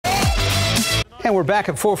And we're back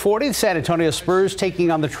at 4:40. The San Antonio Spurs taking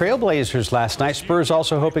on the Trailblazers last night. Spurs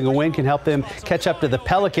also hoping a win can help them catch up to the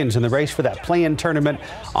Pelicans in the race for that play-in tournament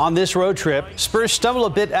on this road trip. Spurs stumble a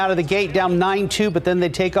bit out of the gate, down 9-2, but then they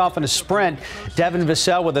take off in a sprint. Devin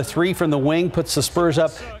Vassell with a three from the wing puts the Spurs up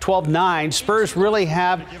 12-9. Spurs really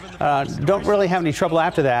don't really have any trouble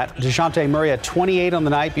after that. DeJounte Murray had 28 on the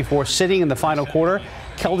night before sitting in the final quarter.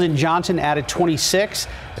 Keldon Johnson added 26.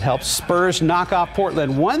 It helps Spurs knock off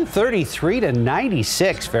Portland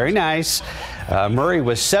 133-96. Very nice. Murray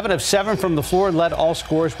was 7 of 7 from the floor and led all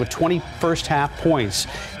scorers with 20 first half points.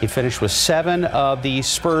 He finished with 7 of the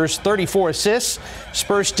Spurs' 34 assists.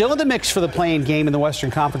 Spurs still in the mix for the play-in game in the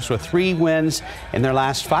Western Conference with 3 wins in their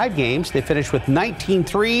last 5 games. They finished with 19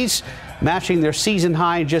 threes, matching their season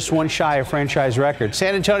high and just one shy of franchise record.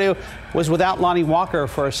 San Antonio was without Lonnie Walker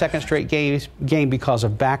for a second straight game because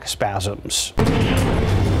of back spasms.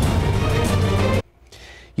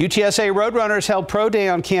 UTSA Roadrunners held Pro Day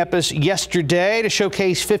on campus yesterday to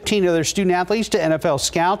showcase 15 of their student athletes to NFL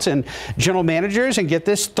scouts and general managers. And get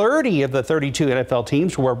this, 30 of the 32 NFL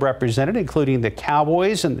teams were represented, including the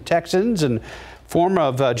Cowboys and the Texans and form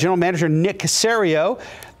of general manager Nick Caserio.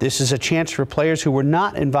 This is a chance for players who were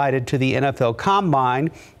not invited to the NFL Combine,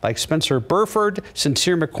 like Spencer Burford,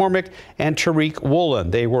 Sincere McCormick, and Tariq Woolen.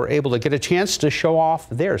 They were able to get a chance to show off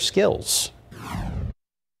their skills.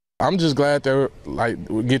 I'm just glad that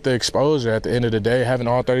we get the exposure at the end of the day. Having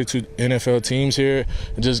all 32 NFL teams here,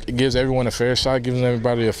 it just gives everyone a fair shot, gives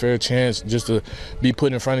everybody a fair chance just to be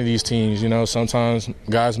put in front of these teams. You know, sometimes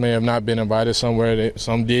guys may have not been invited somewhere.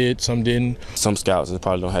 Some did, some didn't. Some scouts that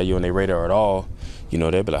probably don't have you on their radar at all. You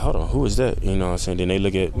know, they'll be like, hold on, who is that? You know what I'm saying? Then they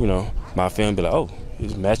look at, my film and be like, oh,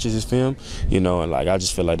 it matches his film. And I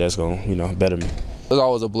just feel like that's going to, better me. It's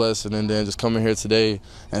always a blessing, and then just coming here today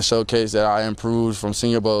and showcase that I improved from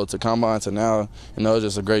Senior Bowl to Combine to now, it's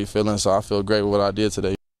just a great feeling, so I feel great with what I did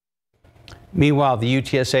today. Meanwhile, the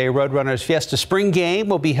UTSA Roadrunners Fiesta Spring Game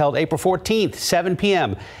will be held April 14th, 7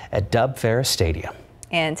 p.m. at Dub Ferris Stadium.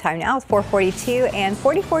 And time now is 4:42 and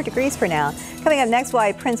 44 degrees for now. Coming up next,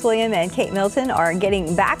 why Prince William and Kate Middleton are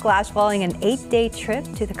getting backlash following an 8-day trip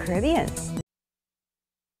to the Caribbean.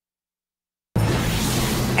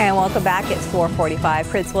 And welcome back. It's 4:45.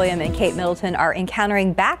 Prince William and Kate Middleton are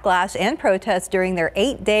encountering backlash and protests during their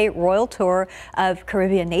 8-day royal tour of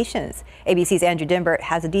Caribbean nations. ABC's Andrew Dimbert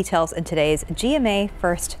has the details in today's GMA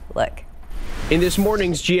First Look. In this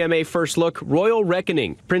morning's GMA First Look, Royal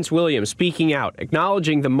Reckoning, Prince William speaking out,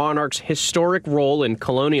 acknowledging the monarch's historic role in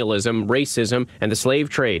colonialism, racism, and the slave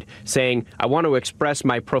trade, saying, I want to express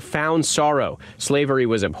my profound sorrow. Slavery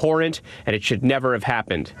was abhorrent, and it should never have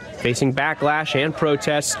happened. Facing backlash and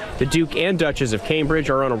protests, the Duke and Duchess of Cambridge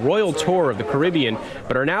are on a royal tour of the Caribbean,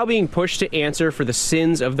 but are now being pushed to answer for the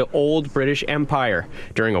sins of the old British Empire.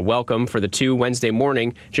 During a welcome for the two Wednesday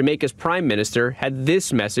morning, Jamaica's Prime Minister had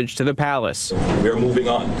this message to the palace. We are moving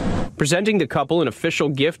on. Presenting the couple an official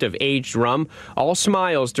gift of aged rum, all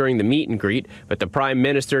smiles during the meet and greet, but the Prime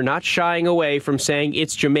Minister not shying away from saying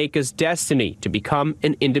it's Jamaica's destiny to become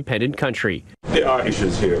an independent country. There are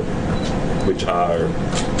issues here which are,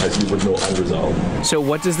 as you would know, unresolved. So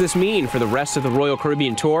what does this mean for the rest of the Royal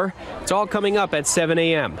Caribbean Tour? It's all coming up at 7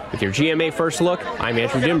 a.m. With your GMA First Look, I'm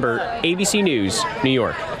Andrew Dimbert, ABC News, New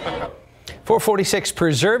York. 446,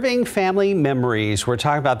 preserving family memories. We're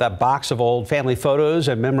talking about that box of old family photos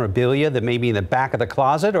and memorabilia that may be in the back of the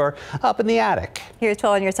closet or up in the attic. Here's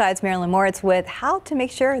 12 on your side's Marilyn Moritz with how to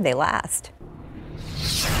make sure they last.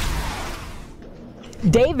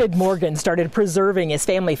 David Morgan started preserving his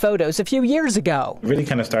family photos a few years ago. It really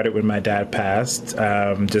kind of started when my dad passed,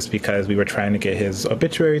 just because we were trying to get his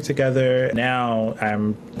obituary together. Now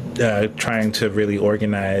I'm trying to really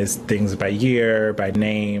organize things by year, by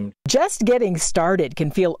name. Just getting started can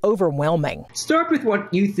feel overwhelming. Start with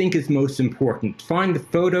what you think is most important. Find the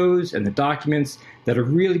photos and the documents that are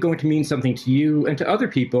really going to mean something to you and to other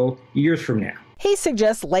people years from now. He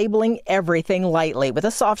suggests labeling everything lightly with a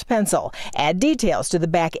soft pencil. Add details to the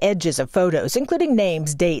back edges of photos, including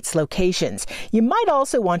names, dates, locations. You might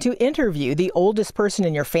also want to interview the oldest person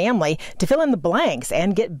in your family to fill in the blanks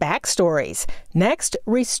and get backstories. Next,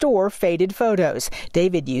 restore faded photos.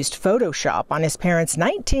 David used Photoshop on his parents'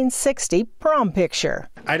 1960 prom picture.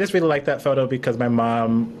 I just really like that photo because my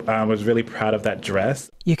mom was really proud of that dress.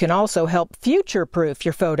 You can also help future-proof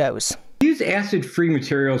your photos. use acid-free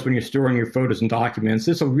materials when you're storing your photos and documents.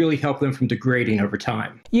 This will really help them from degrading over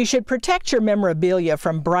time. You should protect your memorabilia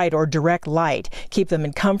from bright or direct light. Keep them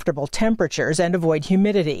in comfortable temperatures and avoid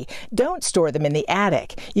humidity. Don't store them in the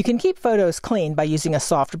attic. You can keep photos clean by using a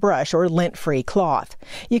soft brush or lint-free cloth.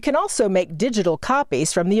 You can also make digital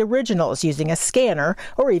copies from the originals using a scanner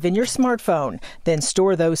or even your smartphone. Then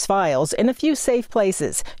store those files in a few safe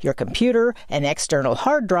places: your computer, an external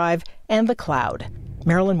hard drive, and the cloud.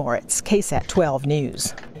 Marilyn Moritz, KSAT 12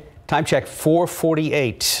 News. Time check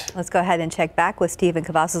 4:48. Let's go ahead and check back with Stephen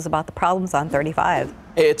Cavazos about the problems on 35.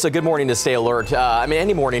 It's a good morning to stay alert. I mean,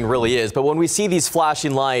 any morning really is. But when we see these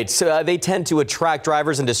flashing lights, they tend to attract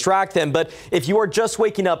drivers and distract them. But if you are just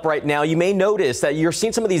waking up right now, you may notice that you're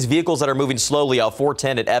seeing some of these vehicles that are moving slowly out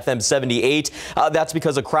 410 at FM 78. That's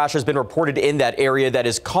because a crash has been reported in that area that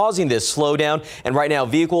is causing this slowdown. And right now,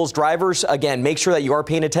 drivers, again, make sure that you are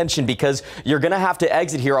paying attention because you're going to have to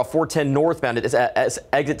exit here off 410 northbound. It's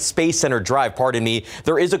exit Space Center Drive, pardon me.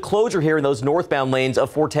 There is a closure here in those northbound lanes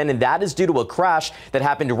of 410, and that is due to a crash that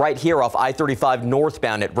happened right here off I-35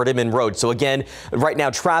 northbound at Ritterman Road. So again, right now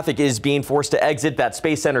traffic is being forced to exit that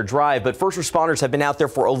Space Center Drive, but first responders have been out there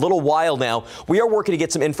for a little while now. We are working to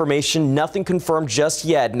get some information. Nothing confirmed just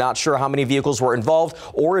yet. Not sure how many vehicles were involved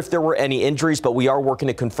or if there were any injuries, but we are working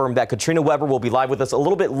to confirm that. Katrina Weber will be live with us a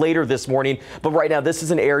little bit later this morning. But right now, this is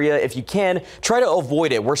an area, if you can, try to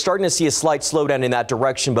avoid it. We're starting to see a slight slowdown in that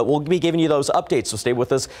direction, but we'll be giving you those updates. So stay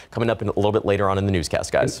with us coming up a little bit later on in the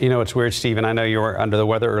newscast, guys. You know, it's weird, Stephen. I know you were under the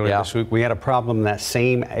weather earlier this week. We had a problem in that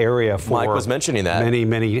same area for Mike was mentioning that.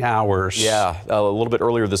 many hours. Yeah, a little bit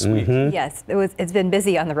earlier this week. Yes, it's been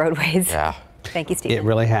busy on the roadways. Yeah. Thank you, Steve. It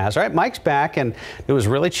really has. All right, Mike's back, and it was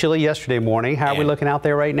really chilly yesterday morning. How are we looking out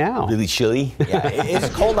there right now? Really chilly. Yeah,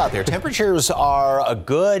 it's cold out there. Temperatures are a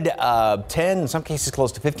good 10, in some cases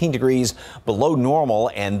close to 15 degrees below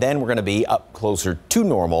normal, and then we're going to be up closer to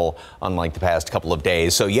normal, unlike the past couple of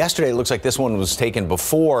days. So yesterday, it looks like this one was taken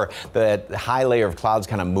before the high layer of clouds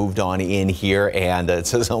kind of moved on in here, and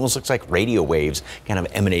it almost looks like radio waves kind of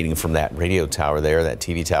emanating from that radio tower there, that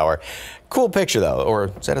TV tower. Cool picture, though, or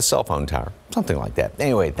is that a cell phone tower? Something like that.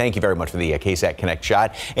 Anyway, thank you very much for the KSAT Connect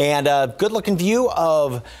shot. And a good-looking view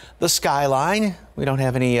of the skyline. We don't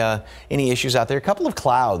have any issues out there. A couple of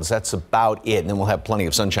clouds, that's about it. And then we'll have plenty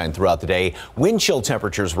of sunshine throughout the day. Wind chill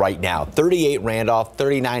temperatures right now, 38 Randolph,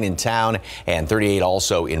 39 in town, and 38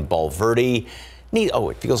 also in Bulverde.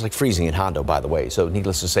 It feels like freezing in Hondo, by the way. So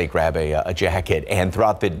needless to say, grab a jacket. And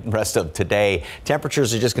throughout the rest of today,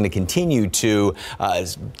 temperatures are just going to continue to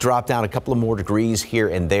drop down a couple of more degrees here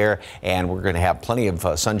and there. And we're going to have plenty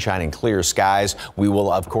of sunshine and clear skies. We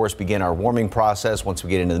will, of course, begin our warming process once we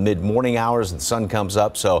get into the mid-morning hours and the sun comes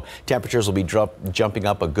up. So temperatures will be jumping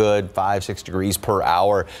up a good 5-6 degrees per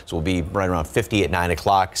hour. So we'll be right around 50 at 9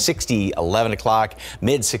 o'clock, 60, 11 o'clock,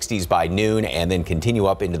 mid-60s by noon, and then continue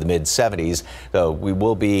up into the mid-70s. So we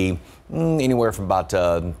will be anywhere from about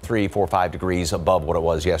 3, 4, 5 degrees above what it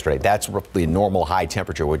was yesterday. That's roughly a normal high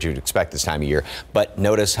temperature, what you'd expect this time of year. But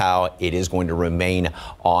notice how it is going to remain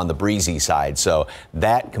on the breezy side. So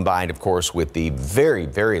that combined, of course, with the very,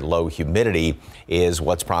 very low humidity is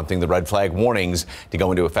what's prompting the red flag warnings to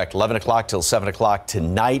go into effect 11 o'clock till 7 o'clock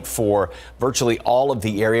tonight for virtually all of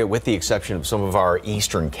the area, with the exception of some of our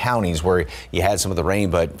eastern counties where you had some of the rain,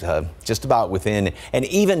 but just about within. And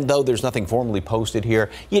even though there's nothing formally posted here,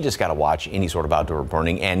 you just got to watch any sort of outdoor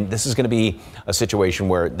burning. And this is going to be a situation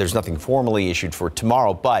where there's nothing formally issued for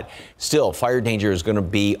tomorrow, but still fire danger is going to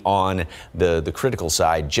be on the critical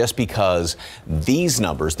side, just because these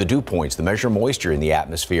numbers, the dew points, the measure of moisture in the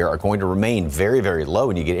atmosphere, are going to remain very, very low,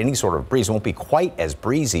 and you get any sort of breeze. It won't be quite as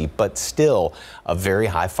breezy, but still a very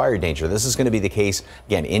high fire danger. This is going to be the case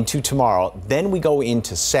again into tomorrow. Then we go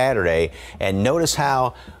into Saturday, and notice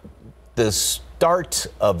how the start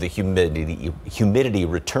of the humidity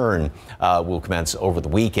return will commence over the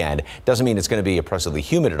weekend. Doesn't mean it's going to be oppressively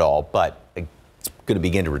humid at all, but it's going to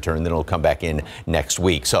begin to return, then it'll come back in next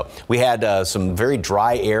week. So we had some very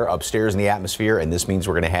dry air upstairs in the atmosphere, and this means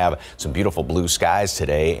we're going to have some beautiful blue skies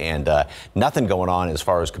today, and nothing going on as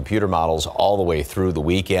far as computer models all the way through the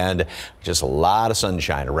weekend. Just a lot of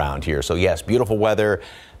sunshine around here. So yes, beautiful weather.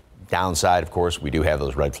 Downside, of course, we do have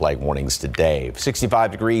those red flag warnings today. 65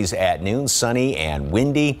 degrees at noon, sunny and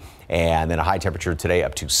windy. And then a high temperature today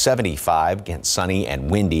up to 75, again, sunny and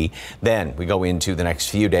windy. Then we go into the next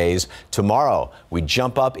few days. Tomorrow, we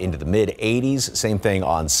jump up into the mid-80s. Same thing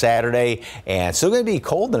on Saturday. And still going to be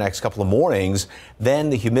cold the next couple of mornings. Then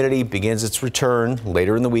the humidity begins its return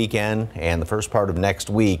later in the weekend and the first part of next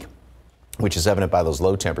week, which is evident by those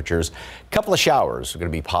low temperatures. A couple of showers are going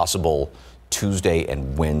to be possible Tuesday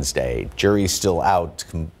and Wednesday. Jury's still out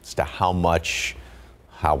as to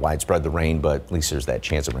how widespread the rain, but at least there's that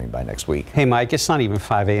chance of rain by next week. Hey, Mike, it's not even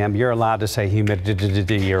 5 a.m. You're allowed to say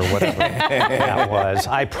humidity or whatever that was.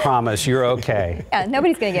 I promise you're okay. Yeah,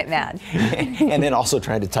 nobody's going to get mad. And then also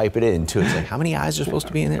trying to type it in, too. It's like, how many eyes are supposed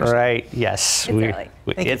to be in there? Right, yes. It's early.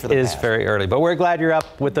 It is very early, but we're glad you're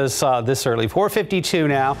up with us this early. 4:52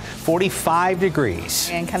 now, 45 degrees.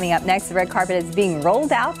 And coming up next, the red carpet is being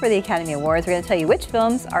rolled out for the Academy Awards. We're going to tell you which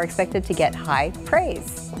films are expected to get high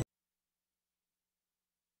praise.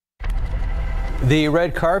 The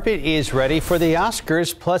red carpet is ready for the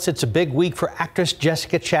Oscars, plus it's a big week for actress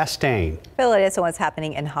Jessica Chastain. Fill it is on what's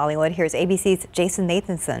happening in Hollywood. Here's ABC's Jason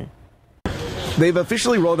Nathanson. They've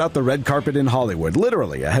officially rolled out the red carpet in Hollywood,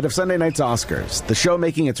 literally ahead of Sunday night's Oscars. The show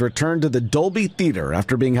making its return to the Dolby Theater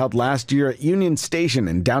after being held last year at Union Station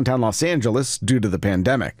in downtown Los Angeles due to the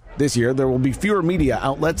pandemic. This year, there will be fewer media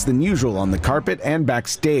outlets than usual on the carpet and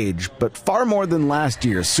backstage, but far more than last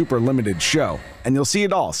year's super limited show. And you'll see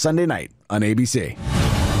it all Sunday night on ABC.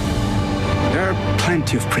 There are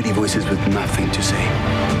plenty of pretty voices with nothing to say.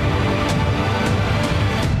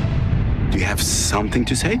 Do you have something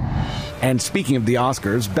to say? And speaking of the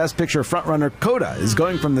Oscars, Best Picture frontrunner Coda is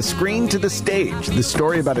going from the screen to the stage. The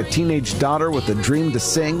story about a teenage daughter with a dream to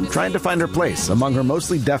sing, trying to find her place among her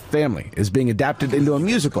mostly deaf family, is being adapted into a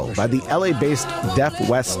musical by the LA-based Deaf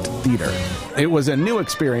West Theater. It was a new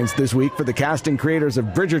experience this week for the cast and creators of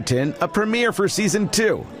Bridgerton, a premiere for season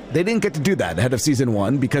 2. They didn't get to do that ahead of season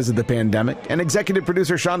 1 because of the pandemic, and executive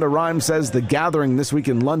producer Shonda Rhimes says the gathering this week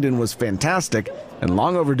in London was fantastic and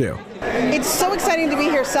long overdue. It's so exciting to be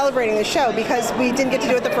here celebrating the show because we didn't get to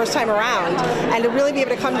do it the first time around, and to really be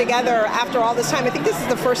able to come together after all this time. I think this is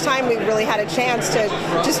the first time we've really had a chance to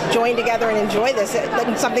just join together and enjoy this,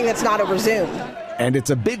 something that's not over Zoom. And it's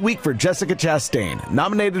a big week for Jessica Chastain,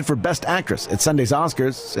 nominated for Best Actress at Sunday's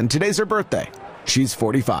Oscars, and today's her birthday. She's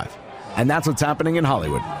 45. And that's what's happening in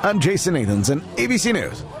Hollywood. I'm Jason Nathanson, ABC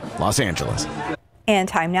News, Los Angeles. And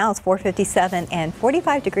time now is 4:57 and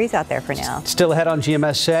 45 degrees out there for now. Still ahead on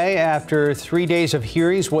GMSA, after 3 days of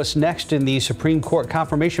hearings, what's next in the Supreme Court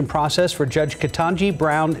confirmation process for Judge Ketanji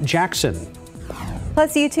Brown Jackson?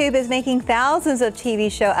 Plus, YouTube is making thousands of TV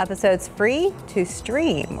show episodes free to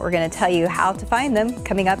stream. We're going to tell you how to find them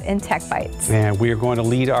coming up in Tech Bites. And we are going to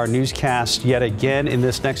lead our newscast yet again in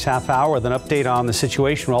this next half hour with an update on the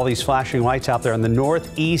situation with all these flashing lights out there on the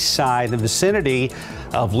northeast side, the vicinity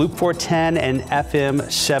of Loop 410 and FM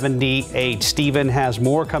 78. Stephen has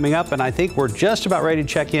more coming up, and I think we're just about ready to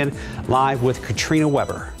check in live with Katrina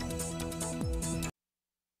Weber.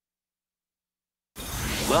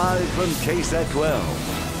 Live from KSAT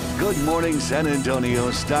 12. Good Morning San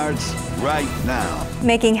Antonio starts right now.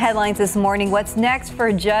 Making headlines this morning, what's next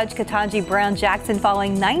for Judge Ketanji Brown Jackson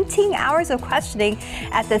following 19 hours of questioning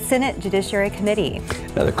at the Senate Judiciary Committee?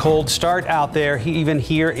 Another cold start out there, even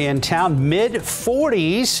here in town,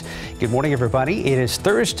 mid-40s. Good morning, everybody. It is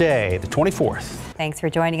Thursday, the 24th. Thanks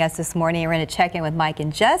for joining us this morning. We're going to check in with Mike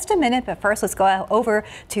in just a minute, but first let's go over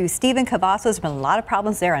to Stephen Cavazos. There's been a lot of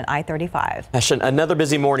problems there on I-35. Another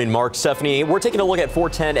busy morning, Mark, Stephanie. We're taking a look at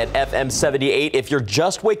 410 at FM 78. If you're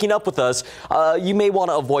just waking up with us, you may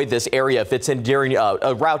want to avoid this area if it's in during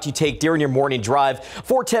a route you take during your morning drive.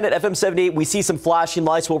 410 at FM 78, we see some flashing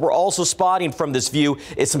lights. What we're also spotting from this view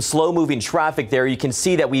is some slow-moving traffic there. You can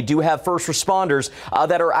see that we do have first responders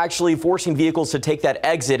that are actually forcing vehicles to take that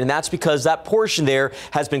exit, and that's because that portion there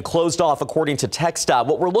has been closed off according to TxDOT.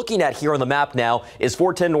 What we're looking at here on the map now is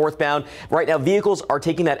 410 northbound. Right now, vehicles are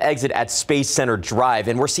taking that exit at Space Center Drive,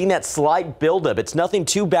 and we're seeing that slight buildup. It's nothing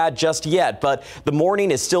too bad just yet, but the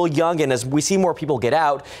morning is still young, and as we see more people get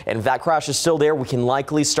out, and if that crash is still there, we can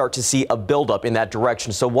likely start to see a buildup in that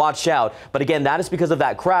direction. So watch out. But again, that is because of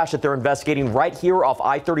that crash that they're investigating right here off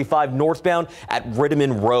I-35 northbound at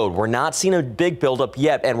Rittiman Road. We're not seeing a big buildup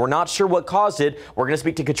yet, and we're not sure what caused it. We're going to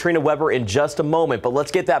speak to Katrina Weber in just a moment, but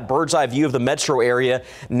let's get that bird's eye view of the metro area.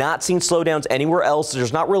 Not seeing slowdowns anywhere else.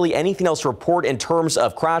 There's not really anything else to report in terms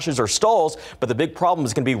of crashes or stalls, but the big problem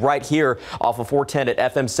is going to be right here off of 410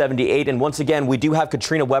 at FM 78. And once again, we do have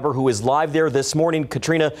Katrina Weber, who is live there this morning.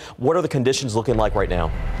 Katrina, what are the conditions looking like right now?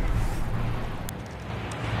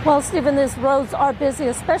 Well, Stephen, these roads are busy,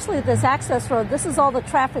 especially this access road. This is all the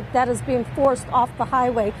traffic that is being forced off the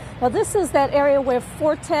highway. Now, this is that area where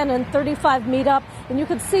 410 and 35 meet up, and you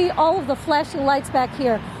can see all of the flashing lights back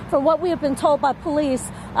here. From what we have been told by police,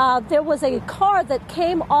 there was a car that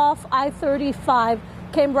came off I-35,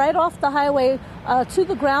 came right off the highway to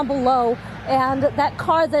the ground below, and that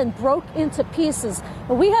car then broke into pieces.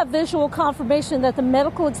 But we have visual confirmation that the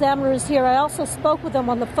medical examiner is here. I also spoke with them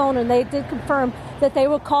on the phone, and they did confirm that they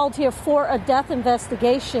were called here for a death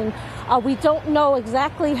investigation. We don't know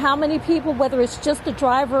exactly how many people, whether it's just the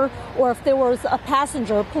driver or if there was a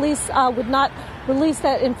passenger. Police would not release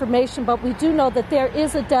that information, but we do know that there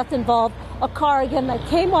is a death involved. A car, again, that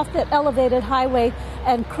came off that elevated highway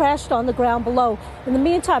and crashed on the ground below. In the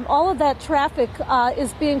meantime, all of that traffic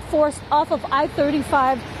is being forced off of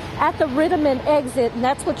I-35 at the Rittiman exit, and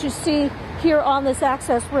that's what you see here on this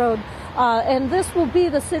access road. And this will be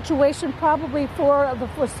the situation probably for the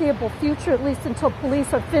foreseeable future, at least until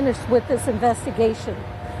police are finished with this investigation.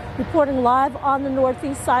 Reporting live on the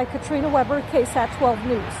northeast side, Katrina Weber, KSAT 12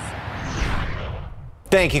 News.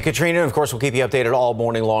 Thank you, Katrina. Of course, we'll keep you updated all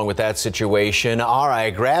morning long with that situation. All right,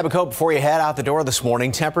 grab a coat before you head out the door this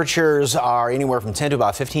morning. Temperatures are anywhere from 10 to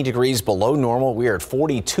about 15 degrees below normal. We are at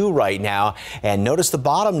 42 right now. And notice the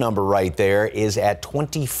bottom number right there is at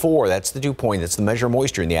 24. That's the dew point. That's the measure of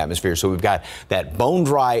moisture in the atmosphere. So we've got that bone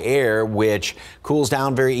dry air, which cools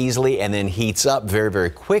down very easily and then heats up very, very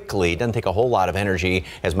quickly. It doesn't take a whole lot of energy,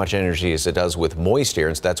 as much energy as it does with moist air.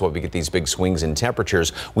 And so that's why we get these big swings in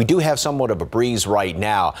temperatures. We do have somewhat of a breeze right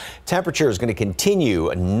now. Temperature is going to continue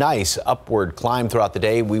a nice upward climb throughout the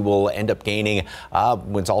day. We will end up gaining,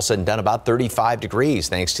 when it's all said and done, about 35 degrees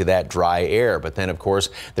thanks to that dry air. But then, of course,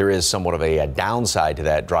 there is somewhat of a downside to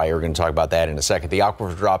that dry air. We're going to talk about that in a second. The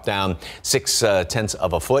aquifer dropped down 6/10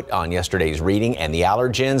 of a foot on yesterday's reading, and the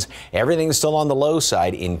allergens, everything is still on the low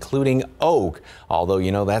side, including oak, although,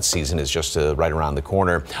 you know, that season is just right around the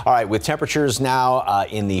corner. All right, with temperatures now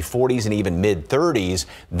in the 40s and even mid-30s,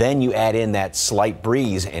 then you add in that slight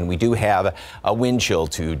breeze, and we do have a wind chill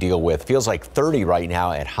to deal with. Feels like 30 right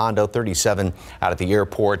now at Hondo, 37 out at the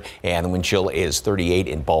airport, and the wind chill is 38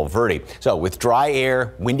 in Bulverde. So with dry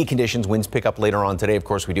air, windy conditions, winds pick up later on today. Of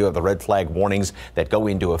course, we do have the red flag warnings that go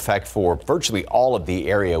into effect for virtually all of the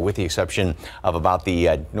area, with the exception of about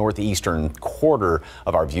the northeastern quarter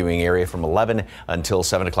of our viewing area from 11 until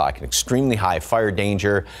 7 o'clock. An extremely high fire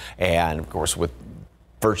danger, and of course with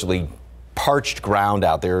virtually parched ground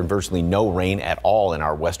out there and virtually no rain at all in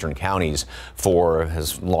our western counties for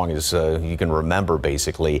as long as you can remember,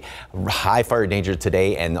 basically. High fire danger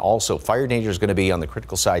today, and also fire danger is going to be on the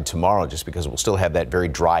critical side tomorrow, just because we'll still have that very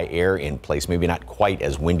dry air in place. Maybe not quite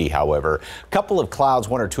as windy, however. A couple of clouds,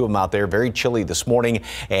 one or two of them out there. Very chilly this morning,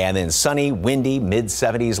 and then sunny, windy,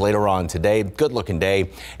 mid-70s later on today. Good looking day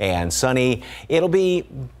and sunny. It'll be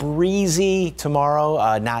breezy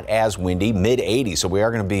tomorrow, not as windy, mid-80s. So we are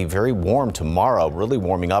going to be very warm tomorrow, really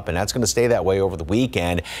warming up, and that's going to stay that way over the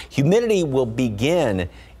weekend. Humidity will begin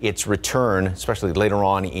its return, especially later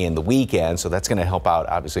on in the weekend, so that's going to help out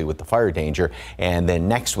obviously with the fire danger. And then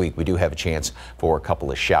next week we do have a chance for a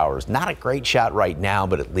couple of showers. Not a great shot right now,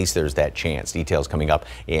 but at least there's that chance. Details coming up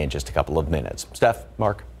in just a couple of minutes. Steph,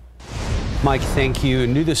 Mark. Mike, thank you.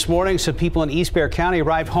 New this morning, some people in East Bexar County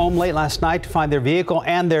arrived home late last night to find their vehicle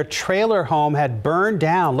and their trailer home had burned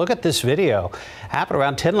down. Look at this video. Happened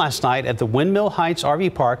around 10 last night at the Windmill Heights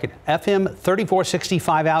RV Park at FM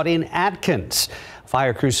 3465 out in Atkins.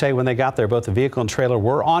 Fire crews say when they got there, both the vehicle and trailer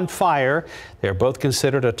were on fire. They're both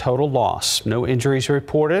considered a total loss. No injuries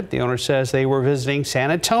reported. The owner says they were visiting San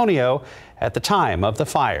Antonio at the time of the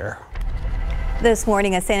fire. This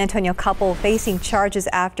morning, a San Antonio couple facing charges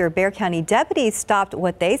after Bexar County deputies stopped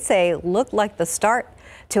what they say looked like the start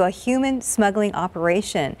to a human smuggling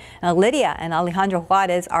operation. Now, Lydia and Alejandro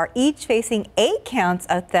Juarez are each facing 8 counts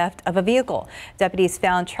of theft of a vehicle. Deputies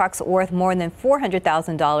found trucks worth more than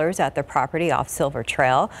 $400,000 at their property off Silver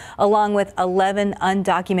Trail, along with 11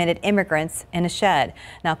 undocumented immigrants in a shed.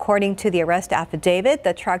 Now, according to the arrest affidavit,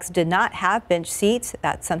 the trucks did not have bench seats.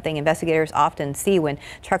 That's something investigators often see when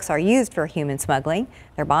trucks are used for human smuggling.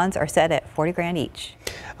 Their bonds are set at $40,000 each.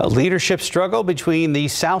 A leadership struggle between the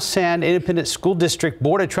South San Independent School District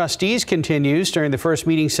Board of Trustees continues during the first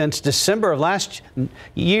meeting since December of last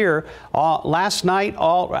year. Last night,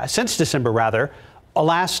 all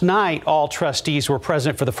trustees were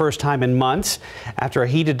present for the first time in months. After a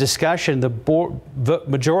heated discussion, the board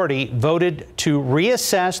majority voted to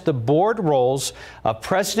reassess the board roles of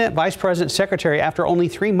president, vice president, secretary after only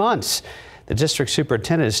 3 months. The district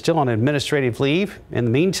superintendent is still on administrative leave. In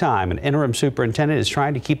the meantime, an interim superintendent is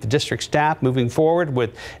trying to keep the district staff moving forward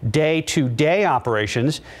with day-to-day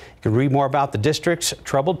operations. You can read more about the district's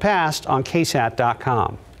troubled past on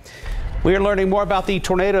KSAT.com. We are learning more about the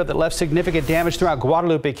tornado that left significant damage throughout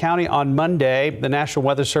Guadalupe County on Monday. The National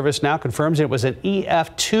Weather Service now confirms it was an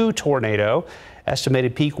EF2 tornado.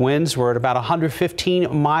 Estimated peak winds were at about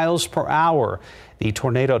 115 miles per hour. The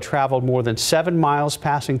tornado traveled more than 7 miles,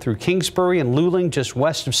 passing through Kingsbury and Luling, just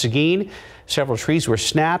west of Seguin. Several trees were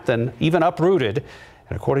snapped and even uprooted.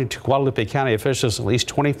 And according to Guadalupe County officials, at least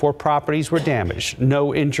 24 properties were damaged.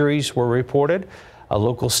 No injuries were reported. A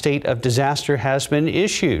local state of disaster has been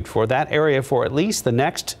issued for that area for at least the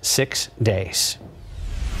next 6 days.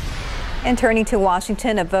 And turning to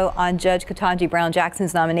Washington, a vote on Judge Ketanji Brown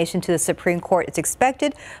Jackson's nomination to the Supreme Court is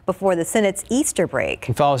expected before the Senate's Easter break.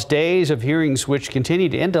 It follows days of hearings which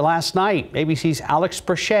continued into last night. ABC's Alex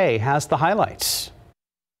Brachet has the highlights.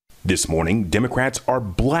 This morning, Democrats are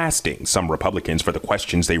blasting some Republicans for the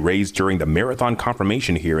questions they raised during the marathon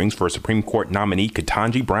confirmation hearings for Supreme Court nominee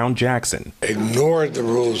Ketanji Brown Jackson. Ignored the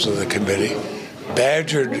rules of the committee,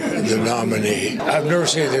 badgered the nominee. I've never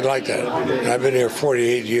seen anything like that. I've been here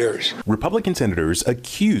 48 years. Republican senators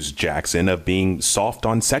accused Jackson of being soft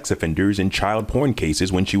on sex offenders in child porn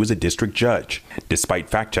cases when she was a district judge, despite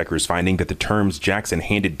fact checkers finding that the terms Jackson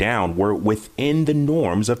handed down were within the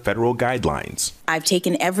norms of federal guidelines. I've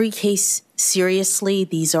taken every case seriously.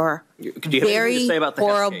 These are very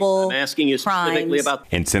horrible I'm asking you specifically about.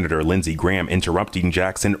 And Senator Lindsey Graham interrupting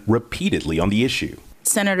Jackson repeatedly on the issue.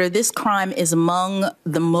 Senator, this crime is among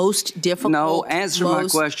the most difficult. No, answer my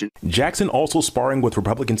question. Jackson also sparring with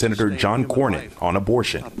Republican Senator John Cornyn on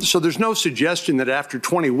abortion. So there's no suggestion that after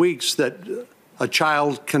 20 weeks that a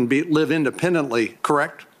child can live independently,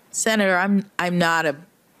 correct? Senator, I'm not a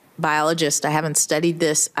biologist. I haven't studied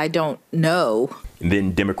this. I don't know. And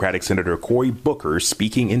then Democratic Senator Cory Booker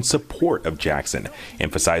speaking in support of Jackson,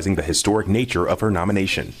 emphasizing the historic nature of her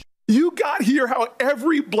nomination. You got here how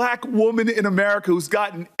every black woman in America who's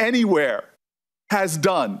gotten anywhere has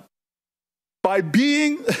done by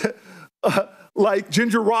being like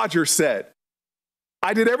Ginger Rogers said.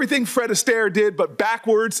 I did everything Fred Astaire did, but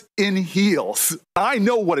backwards in heels. I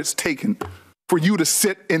know what it's taken for you to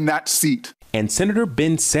sit in that seat. And Senator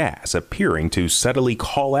Ben Sasse appearing to subtly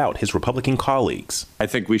call out his Republican colleagues. I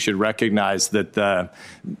think we should recognize that the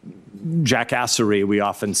jackassery we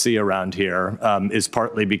often see around here is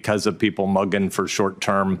partly because of people mugging for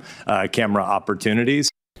short-term camera opportunities.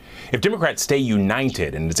 If Democrats stay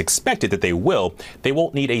united, and it's expected that they will, they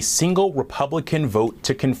won't need a single Republican vote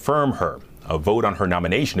to confirm her. A vote on her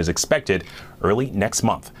nomination is expected early next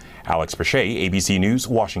month. Alex Brachet, ABC News,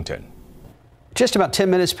 Washington. Just about 10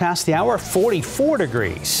 minutes past the hour, 44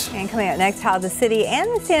 degrees. And coming up next, how the city and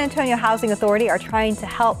the San Antonio Housing Authority are trying to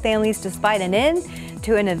help families despite an end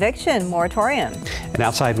to an eviction moratorium. And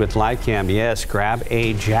outside with live cam, yes, grab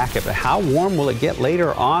a jacket. But how warm will it get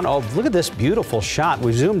later on? Oh, look at this beautiful shot.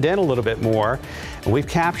 We zoomed in a little bit more, and we've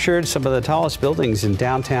captured some of the tallest buildings in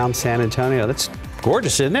downtown San Antonio. That's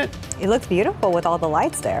gorgeous, isn't it? It looks beautiful with all the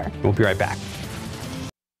lights there. We'll be right back.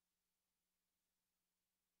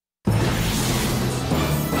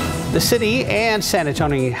 The city and San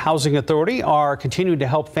Antonio Housing Authority are continuing to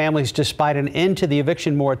help families despite an end to the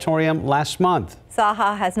eviction moratorium last month.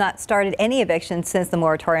 Saha has not started any evictions since the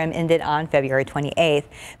moratorium ended on February 28th.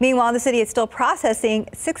 Meanwhile, the city is still processing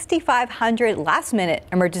 6,500 last-minute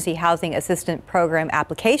emergency housing assistance program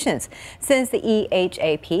applications. Since the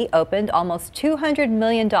EHAP opened, almost $200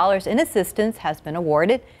 million in assistance has been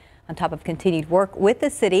awarded. On top of continued work with the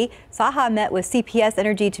city, Saha met with CPS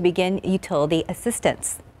Energy to begin utility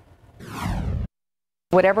assistance.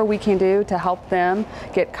 Whatever we can do to help them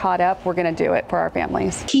get caught up, we're going to do it for our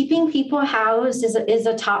families. Keeping people housed is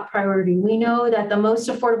a top priority. We know that the most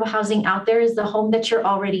affordable housing out there is the home that you're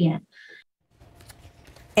already in.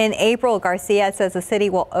 In April, Garcia says the city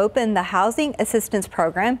will open the Housing Assistance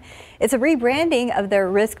Program. It's a rebranding of their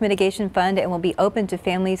Risk Mitigation Fund and will be open to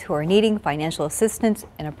families who are needing financial assistance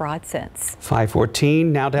in a broad sense.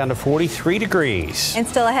 514, now down to 43 degrees. And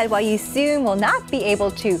still ahead, why you soon will not be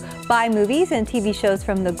able to buy movies and TV shows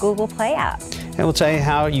from the Google Play app. And we'll tell you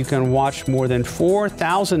how you can watch more than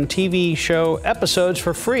 4,000 TV show episodes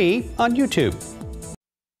for free on YouTube.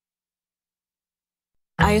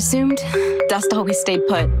 I assumed dust always stayed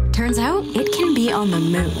put. Turns out it can be on the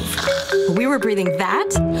move. We were breathing that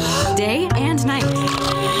day and night.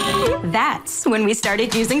 That's when we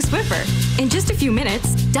started using Swiffer. In just a few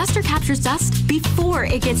minutes, Duster captures dust before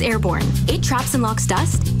it gets airborne. It traps and locks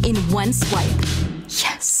dust in one swipe.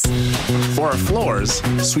 Yes. For our floors,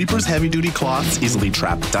 Sweeper's heavy-duty cloths easily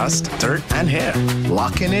trap dust, dirt, and hair,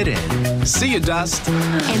 locking it in. See you, dust.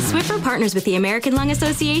 And Swiffer partners with the American Lung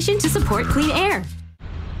Association to support clean air.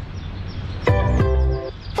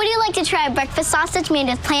 Would you like to try a breakfast sausage made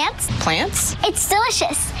with plants? Plants? It's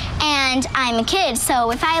delicious. And I'm a kid, so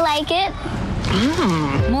if I like it...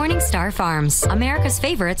 Morningstar Farms, America's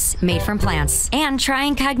favorites made from plants. And try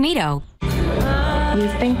incognito. You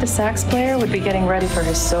think the sax player would be getting ready for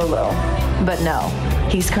his solo, but no,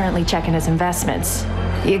 he's currently checking his investments.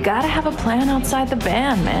 You gotta have a plan outside the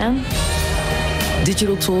band, man.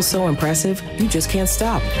 Digital tools so impressive, you just can't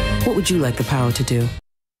stop. What would you like the power to do?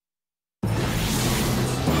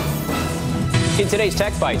 In today's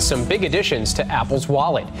Tech Bites, some big additions to Apple's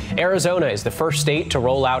Wallet. Arizona is the first state to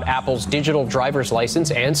roll out Apple's digital driver's license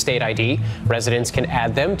and state ID. Residents can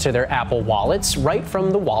add them to their Apple wallets right from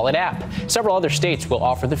the Wallet app. Several other states will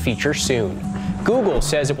offer the feature soon. Google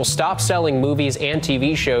says it will stop selling movies and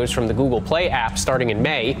TV shows from the Google Play app starting in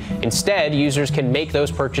May. Instead, users can make those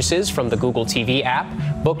purchases from the Google TV app.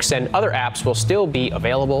 Books and other apps will still be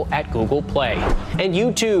available at Google Play. And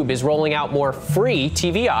YouTube is rolling out more free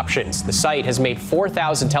TV options. The site has made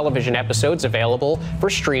 4,000 television episodes available for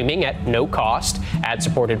streaming at no cost.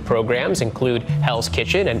 Ad-supported programs include Hell's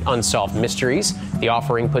Kitchen and Unsolved Mysteries. The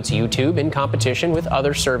offering puts YouTube in competition with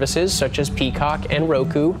other services such as Peacock and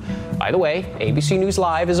Roku. By the way, ABC News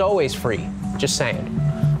Live is always free. Just saying.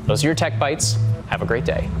 Those are your Tech Bites. Have a great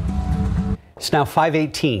day. It's now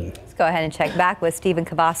 5:18. Let's go ahead and check back with Stephen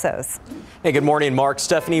Cavazos. Hey, good morning, Mark.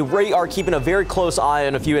 Stephanie, we are keeping a very close eye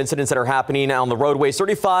on a few incidents that are happening on the roadways.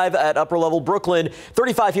 35 at Upper Level Brooklyn,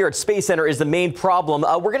 35 here at Space Center is the main problem.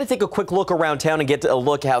 We're going to take a quick look around town and get a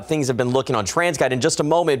look how things have been looking on TransGuide in just a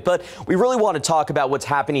moment. But we really want to talk about what's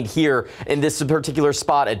happening here in this particular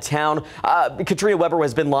spot at town. Katrina Weber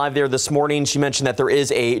has been live there this morning. She mentioned that there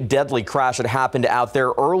is a deadly crash that happened out there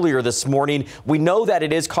earlier this morning. We know that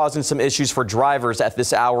it is causing some issues for drivers at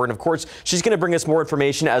this hour. And of course, she's going to bring us more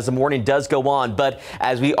information as the morning does go on. But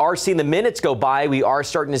as we are seeing the minutes go by, we are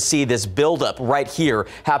starting to see this buildup right here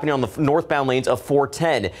happening on the northbound lanes of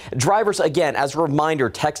 410. Drivers, again, as a reminder,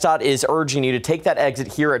 TxDOT is urging you to take that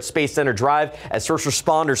exit here at Space Center Drive as first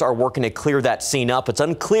responders are working to clear that scene up. It's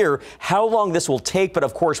unclear how long this will take, but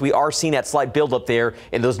of course, we are seeing that slight buildup there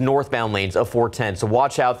in those northbound lanes of 410. So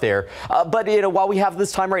watch out there. But while we have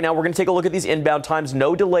this time right now, we're going to take a look at these inbound times.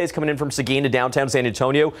 No delays coming in from Seguin to downtown San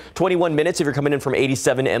Antonio. 21 minutes if you're coming in from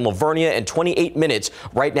 87 and Lavernia, and 28 minutes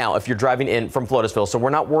right now if you're driving in from Floresville. So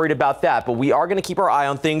we're not worried about that, but we are going to keep our eye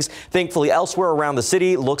on things. Thankfully, elsewhere around the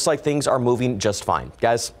city, looks like things are moving just fine.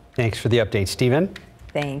 Guys. Thanks for the update, Stephen.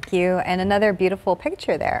 Thank you. And another beautiful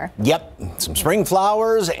picture there. Yep. Some spring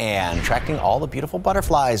flowers and attracting all the beautiful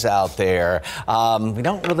butterflies out there. We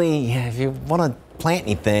don't really, if you want to plant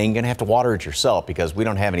anything, you're going to have to water it yourself because we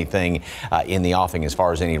don't have anything in the offing as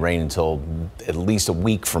far as any rain until at least a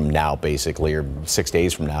week from now, basically, or 6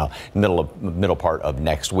 days from now, middle part of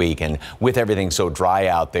next week. And with everything so dry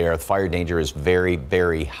out there, the fire danger is very,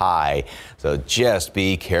 very high. So just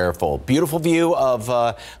be careful. Beautiful view of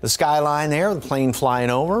the skyline there, the plane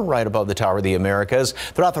flying over right above the Tower of the Americas.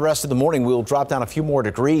 Throughout the rest of the morning, we'll drop down a few more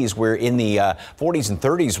degrees. We're in the 40s and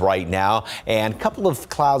 30s right now, and a couple of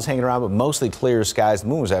clouds hanging around, but mostly clear skies. The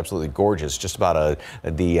moon was absolutely gorgeous. Just about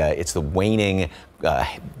it's the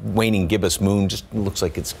waning gibbous moon. Just looks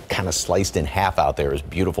like it's kind of sliced in half out there. It's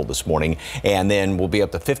beautiful this morning. And then we'll be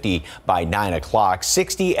up to 50 by 9 o'clock,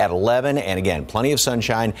 60 at 11. And again, plenty of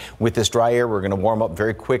sunshine with this dry air. We're going to warm up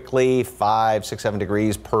very quickly, 5, 6, 7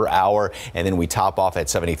 degrees per hour. And then we top off at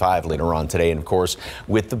 75 later on today. And of course,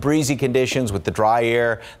 with the breezy conditions, with the dry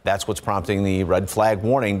air, that's what's prompting the red flag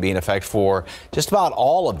warning being in effect for just about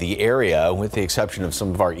all of the area, with the exception of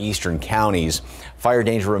some of our eastern counties. Fire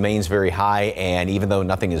danger remains very high, and even though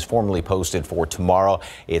nothing is formally posted for tomorrow,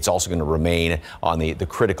 it's also going to remain on the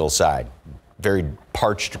critical side. Very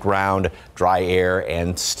parched ground, dry air,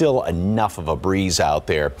 and still enough of a breeze out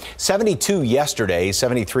there. 72 yesterday,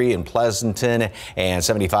 73 in Pleasanton, and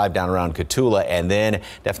 75 down around Cotulla. And then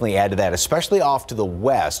definitely add to that, especially off to the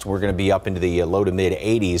west, we're going to be up into the low to mid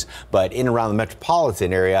 80s. But in and around the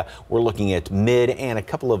metropolitan area, we're looking at mid and a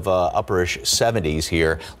couple of upperish 70s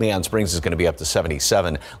here. Leon Springs is going to be up to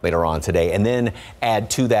 77 later on today. And then add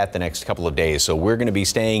to that the next couple of days. So we're going to be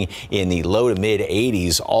staying in the low to mid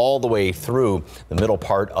 80s all the way through the middle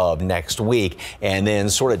part of next week, and then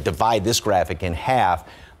sort of divide this graphic in half.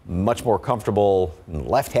 Much more comfortable in the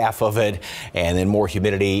left half of it, and then more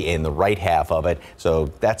humidity in the right half of it. So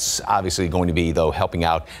that's obviously going to be, though, helping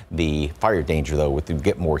out the fire danger, though, with the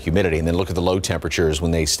get more humidity. And then look at the low temperatures when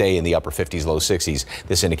they stay in the upper 50s, low 60s.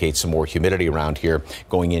 This indicates some more humidity around here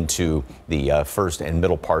going into the first and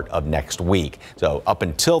middle part of next week. So up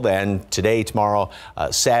until then, today, tomorrow,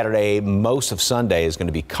 Saturday, most of Sunday is going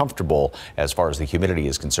to be comfortable as far as the humidity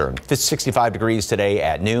is concerned. 65 degrees today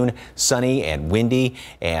at noon, sunny and windy,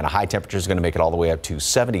 and a high temperature is going to make it all the way up to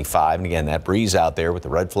 75. And again, that breeze out there with the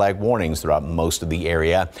red flag warnings throughout most of the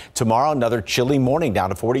area. Tomorrow, another chilly morning down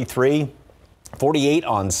to 43. 48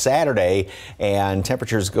 on Saturday, and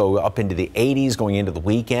temperatures go up into the 80s going into the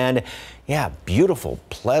weekend. Yeah, beautiful,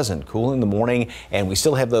 pleasant, cool in the morning, and we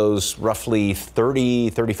still have those roughly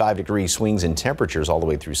 35 degree swings in temperatures all the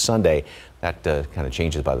way through Sunday. That kind of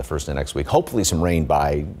changes by the first of next week. Hopefully some rain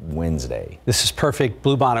by Wednesday. This is perfect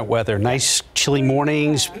bluebonnet weather. Nice chilly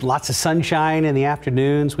mornings, lots of sunshine in the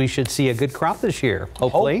afternoons. We should see a good crop this year,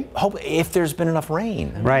 hopefully. Hope if there's been enough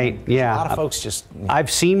rain. Right, yeah. A lot of folks just... I've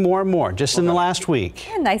seen more and more just in the last week.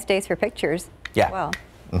 And nice days for pictures. Yeah. As well.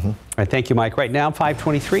 All right, thank you, Mike. Right now,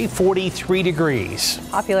 523, 43 degrees.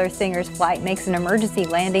 Popular Singer's flight makes an emergency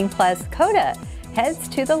landing, plus Coda heads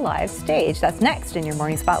to the live stage. That's next in your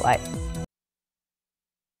Morning Spotlight.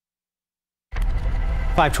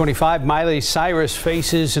 525, Miley Cyrus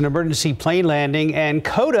faces an emergency plane landing, and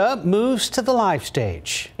Coda moves to the live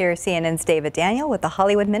stage. Here's CNN's David Daniel with the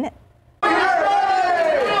Hollywood Minute.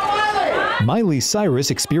 Miley Cyrus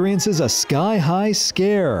experiences a sky-high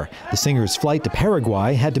scare. The singer's flight to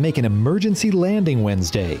Paraguay had to make an emergency landing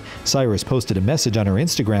Wednesday. Cyrus posted a message on her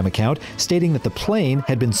Instagram account stating that the plane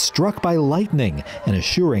had been struck by lightning and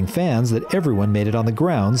assuring fans that everyone made it on the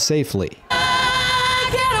ground safely.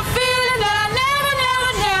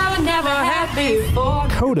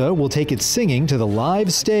 Coda will take its singing to the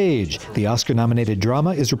live stage. The Oscar-nominated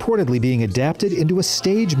drama is reportedly being adapted into a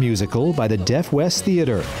stage musical by the Deaf West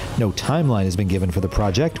Theater. No timeline has been given for the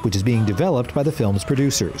project, which is being developed by the film's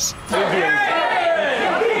producers.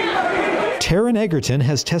 Taron Egerton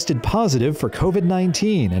has tested positive for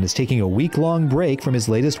COVID-19 and is taking a week-long break from his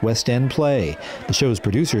latest West End play. The show's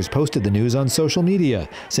producers posted the news on social media,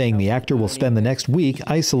 saying the actor will spend the next week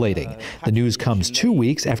isolating. The news comes 2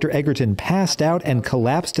 weeks after Egerton passed out and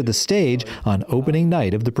collapsed to the stage on opening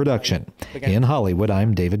night of the production. In Hollywood,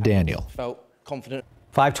 I'm David Daniel.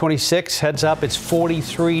 526, heads up, it's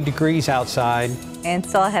 43 degrees outside. And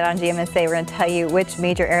still ahead on GMSA, we're going to tell you which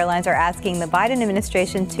major airlines are asking the Biden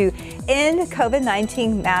administration to end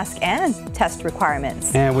COVID-19 mask and test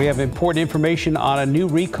requirements. And we have important information on a new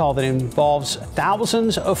recall that involves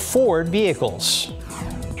thousands of Ford vehicles.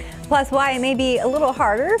 Plus, why it may be a little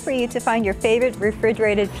harder for you to find your favorite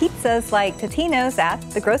refrigerated pizzas like Totino's at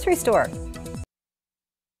the grocery store.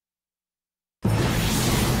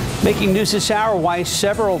 Making news this hour, why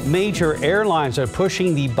several major airlines are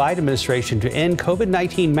pushing the Biden administration to end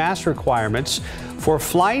COVID-19 mask requirements for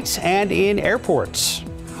flights and in airports.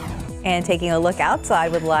 And taking a look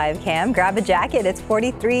outside with live cam, grab a jacket. It's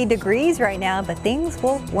 43 degrees right now, but things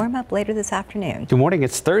will warm up later this afternoon. Good morning.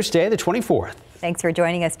 It's Thursday, the 24th. Thanks for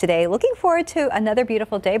joining us today. Looking forward to another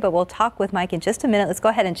beautiful day, but we'll talk with Mike in just a minute. Let's go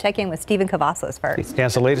ahead and check in with Stephen Cavazos first. He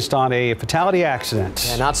has the latest on a fatality accident.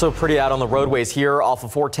 Yeah, not so pretty out on the roadways here off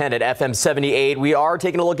of 410 at FM 78. We are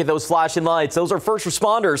taking a look at those flashing lights. Those are first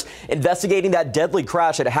responders investigating that deadly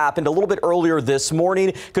crash that happened a little bit earlier this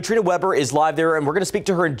morning. Katrina Weber is live there, and we're going to speak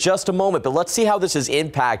to her in just a moment. But let's see how this is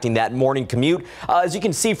impacting that morning commute. As you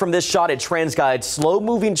can see from this shot, it transguides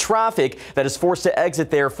slow-moving traffic that is forced to exit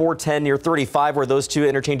there 410 near 35, where those two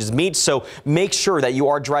interchanges meet. So make sure that you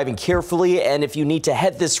are driving carefully, and if you need to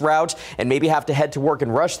head this route and maybe have to head to work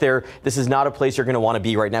and rush there, this is not a place you're going to want to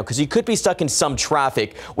be right now because you could be stuck in some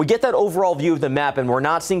traffic. We get that overall view of the map, and we're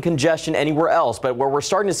not seeing congestion anywhere else, but where we're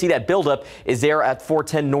starting to see that buildup is there at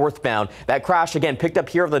 410 northbound. That crash again picked up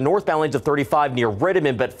here of the northbound lanes of 35 near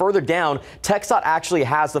Rittiman, but further down, TxDOT actually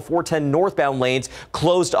has the 410 northbound lanes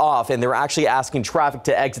closed off, and they're actually asking traffic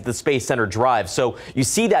to exit the Space Center Drive. So you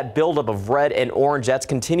see that buildup of red and orange that's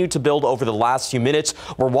continued to build over the last few minutes.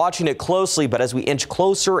 We're watching it closely, but as we inch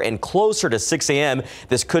closer and closer to 6 a.m.,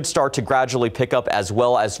 this could start to gradually pick up as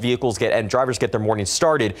well as vehicles get and drivers get their morning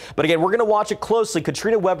started. But again, we're going to watch it closely.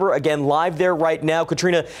 Katrina Weber again live there right now.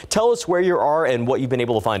 Katrina, tell us where you are and what you've been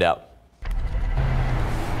able to find out.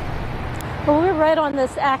 Well, we're right on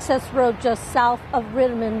this access road just south of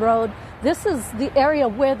Rittiman Road. This is the area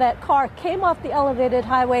where that car came off the elevated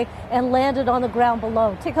highway and landed on the ground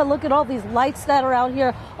below. Take a look at all these lights that are out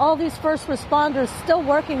here, all these first responders still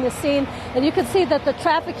working the scene. And you can see that the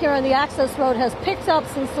traffic here on the access road has picked up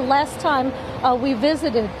since the last time we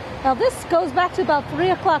visited. Now, this goes back to about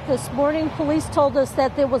 3 o'clock this morning. Police told us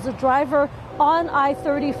that there was a driver on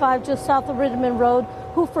I-35 just south of Rittiman Road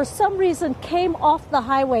who for some reason came off the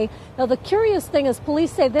highway. Now, the curious thing is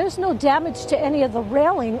police say there's no damage to any of the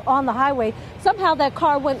railing on the highway. Somehow that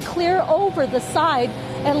car went clear over the side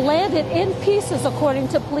and landed in pieces, according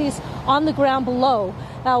to police, on the ground below.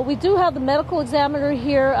 Now, we do have the medical examiner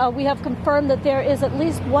here. We have confirmed that there is at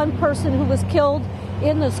least one person who was killed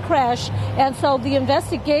in this crash, and so the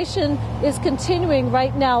investigation is continuing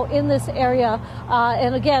right now in this area.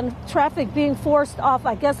 And again, traffic being forced off,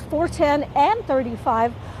 I guess, 410 and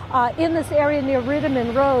 35 in this area near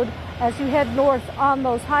Riddiman Road. As you head north on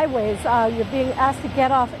those highways, you're being asked to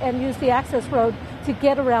get off and use the access road to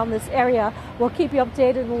get around this area. We'll keep you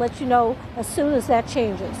updated and let you know as soon as that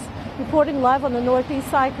changes. Reporting live on the northeast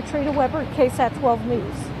side, Katrina Weber, KSAT 12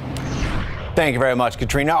 News. Thank you very much,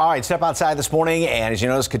 Katrina. All right, step outside this morning, and as you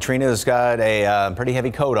notice, Katrina's got a pretty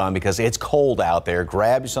heavy coat on because it's cold out there.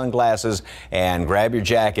 Grab your sunglasses and grab your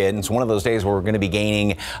jacket. It's one of those days where we're going to be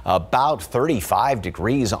gaining about 35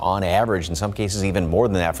 degrees on average, in some cases even more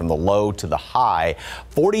than that from the low to the high.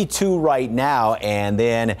 42 right now, and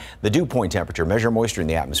then the dew point temperature, measure moisture in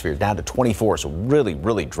the atmosphere, is down to 24, so really,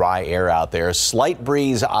 really dry air out there. Slight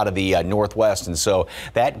breeze out of the northwest, and so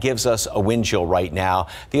that gives us a wind chill right now.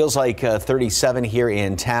 Feels like 37 here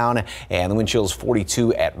in town, and the wind chill is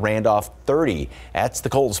 42 at Randolph. 30, that's the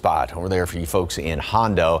cold spot over there for you folks in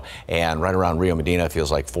Hondo, and right around Rio Medina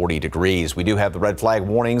feels like 40 degrees. We do have the red flag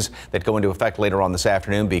warnings that go into effect later on this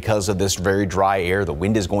afternoon because of this very dry air. The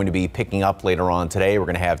wind is going to be picking up later on today. We're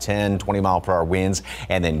going to have 10, 20 mile per hour winds,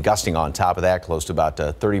 and then gusting on top of that, close to about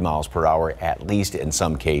 30 miles per hour at least in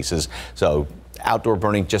some cases. So outdoor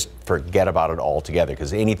burning, just forget about it altogether,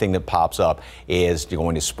 because anything that pops up is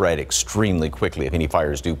going to spread extremely quickly if any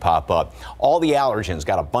fires do pop up. All the allergens,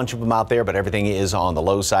 got a bunch of them out there, but everything is on the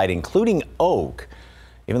low side, including oak.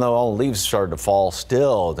 Even though all the leaves started to fall,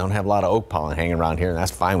 still don't have a lot of oak pollen hanging around here, and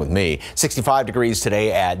that's fine with me. 65 degrees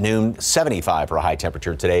today at noon, 75 for a high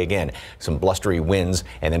temperature today. Again, some blustery winds,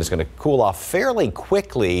 and then it's going to cool off fairly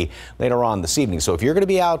quickly later on this evening. So if you're going to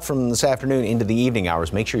be out from this afternoon into the evening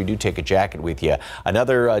hours, make sure you do take a jacket with you.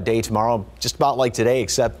 Another day tomorrow, just about like today,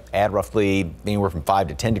 except add roughly anywhere from 5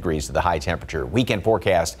 to 10 degrees to the high temperature. Weekend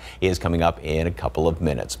forecast is coming up in a couple of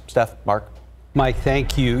minutes. Steph, Mark? Mike,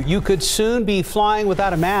 thank you. You could soon be flying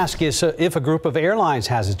without a mask if a group of airlines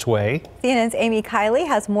has its way. CNN's Amy Kiley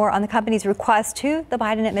has more on the company's request to the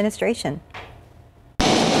Biden administration.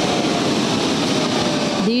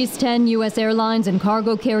 These 10 U.S. airlines and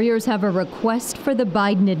cargo carriers have a request for the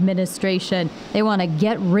Biden administration. They want to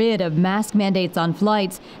get rid of mask mandates on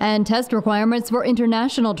flights and test requirements for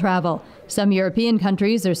international travel. Some European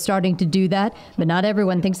countries are starting to do that, but not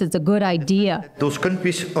everyone thinks it's a good idea. Those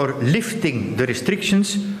countries are lifting the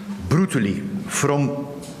restrictions brutally from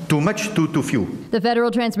too much to too few. The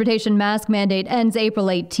federal transportation mask mandate ends April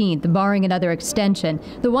 18th, barring another extension.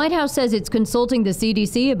 The White House says it's consulting the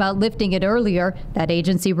CDC about lifting it earlier. That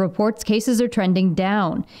agency reports cases are trending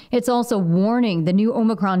down. It's also warning the new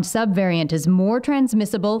Omicron subvariant is more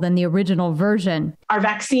transmissible than the original version. Our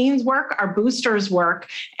vaccines work, our boosters work,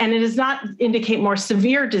 and it does not indicate more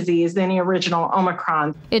severe disease than the original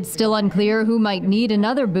Omicron. It's still unclear who might need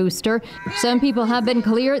another booster. Some people have been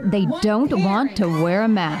clear they don't want to wear a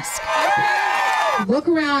mask. Look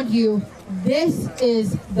around you. This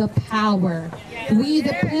is the power. We,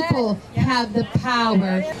 the people, have the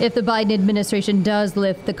power. If the Biden administration does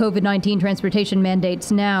lift the COVID-19 transportation mandates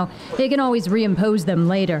now, they can always reimpose them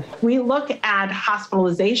later. We look at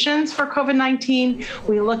hospitalizations for COVID-19.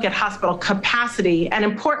 We look at hospital capacity. And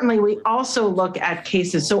importantly, we also look at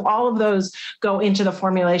cases. So all of those go into the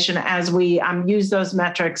formulation as we use those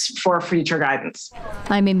metrics for future guidance.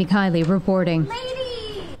 I'm Amy Kiley reporting.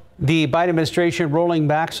 The Biden administration rolling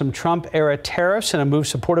back some Trump-era tariffs in a move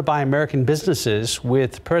supported by American businesses.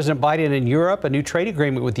 With President Biden in Europe, a new trade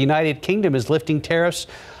agreement with the United Kingdom is lifting tariffs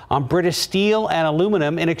on British steel and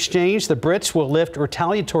aluminum. In exchange, the Brits will lift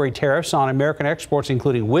retaliatory tariffs on American exports,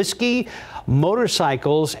 including whiskey,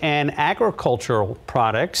 motorcycles, and agricultural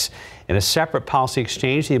products. In a separate policy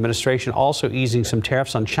exchange, the administration also easing some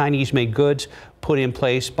tariffs on Chinese-made goods put in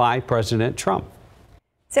place by President Trump.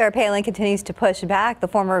 Sarah Palin continues to push back. The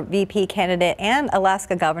former VP candidate and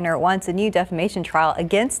Alaska governor wants a new defamation trial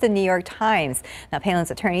against the New York Times. Now,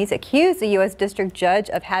 Palin's attorneys accuse the U.S. district judge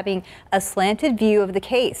of having a slanted view of the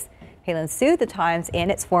case. Palin sued the Times and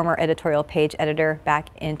its former editorial page editor back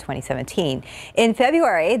in 2017. In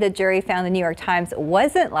February, the jury found the New York Times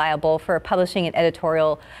wasn't liable for publishing an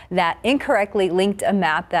editorial that incorrectly linked a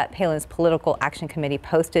map that Palin's Political Action Committee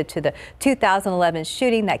posted to the 2011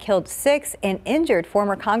 shooting that killed 6 and injured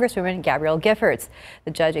former Congresswoman Gabrielle Giffords.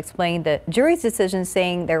 The judge explained the jury's decision,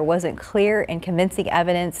 saying there wasn't clear and convincing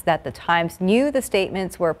evidence that the Times knew the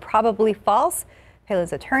statements were probably false.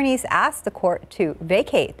 Palin's attorneys asked the court to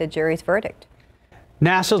vacate the jury's verdict.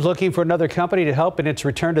 NASA's looking for another company to help in its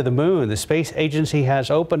return to the moon. The space agency has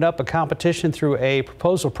opened up a competition through a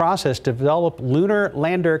proposal process to develop lunar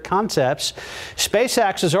lander concepts.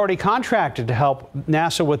 SpaceX has already contracted to help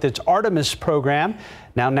NASA with its Artemis program.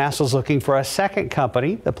 Now NASA's looking for a second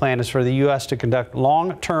company. The plan is for the U.S. to conduct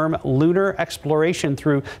long-term lunar exploration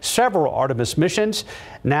through several Artemis missions.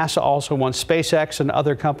 NASA also wants SpaceX and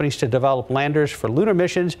other companies to develop landers for lunar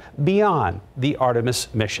missions beyond the Artemis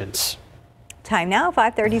missions. Time now,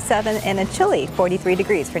 5:37 and a chilly 43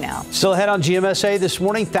 degrees for now. Still ahead on GMSA this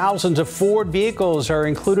morning, thousands of Ford vehicles are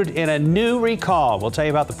included in a new recall. We'll tell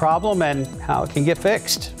you about the problem and how it can get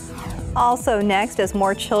fixed. Also next, as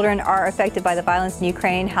more children are affected by the violence in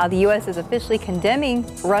Ukraine, how the U.S. is officially condemning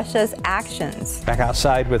Russia's actions. Back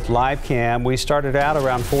outside with live cam. We started out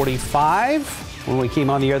around 45 when we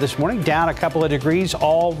came on the air this morning, down a couple of degrees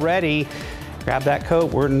already. Grab that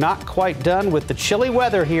coat. We're not quite done with the chilly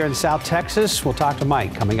weather here in South Texas. We'll talk to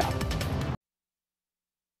Mike coming up.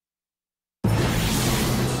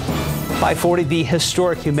 5:40, the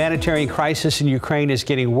historic humanitarian crisis in Ukraine is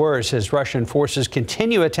getting worse as Russian forces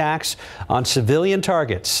continue attacks on civilian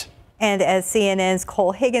targets. And as CNN's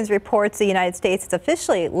Cole Higgins reports, the United States is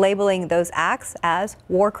officially labeling those acts as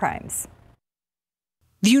war crimes.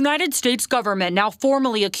 The United States government now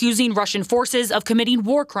formally accusing Russian forces of committing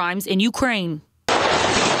war crimes in Ukraine.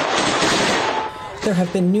 There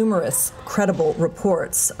have been numerous credible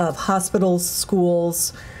reports of hospitals,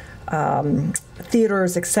 schools,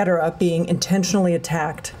 theaters, etc., being intentionally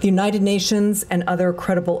attacked. The United Nations and other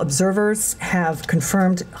credible observers have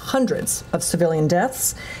confirmed hundreds of civilian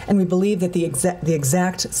deaths, and we believe that the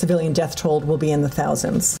exact civilian death toll will be in the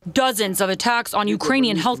thousands. Dozens of attacks on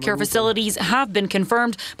Ukrainian healthcare facilities have been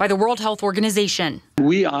confirmed by the World Health Organization.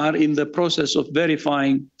 We are in the process of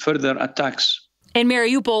verifying further attacks. In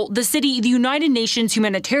Mariupol, the city the United Nations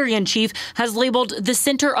humanitarian chief has labeled the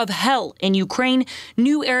center of hell in Ukraine.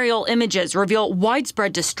 New aerial images reveal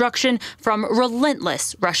widespread destruction from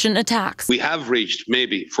relentless Russian attacks. We have reached,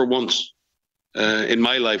 maybe for once in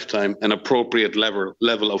my lifetime, an appropriate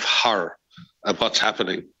level of horror at what's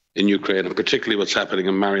happening in Ukraine, and particularly what's happening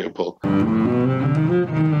in Mariupol.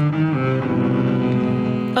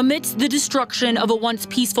 Amidst the destruction of a once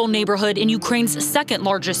peaceful neighborhood in Ukraine's second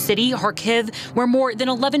largest city, Kharkiv, where more than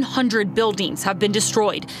 1,100 buildings have been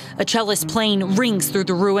destroyed, a cellist plane rings through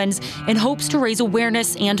the ruins in hopes to raise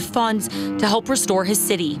awareness and funds to help restore his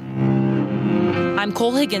city. I'm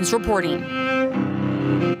Cole Higgins reporting.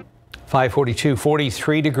 5:42,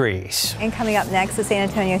 43 degrees. And coming up next, the San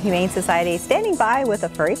Antonio Humane Society standing by with a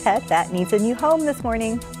furry pet that needs a new home this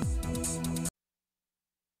morning.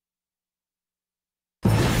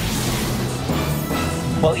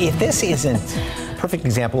 Well, if this isn't a perfect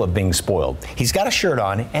example of being spoiled, he's got a shirt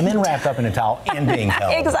on and then wrapped up in a towel and being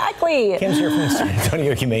held. Exactly. Kim's here from the San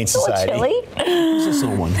Antonio Humane Society. Chilly. Who's this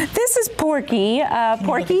little one? This is Porky.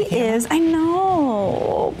 Porky is, I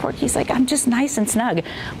know, Porky's like, I'm just nice and snug.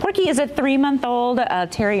 Porky is a 3-month-old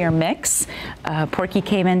terrier mix. Porky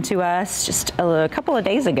came into us just a couple of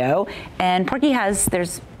days ago, and Porky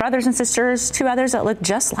there's brothers and sisters, 2 others that look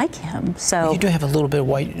just like him. So you do have a little bit of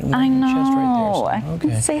white chest I know. right there. So,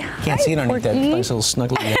 okay. Say hi, Can't see it underneath that Porky. nice little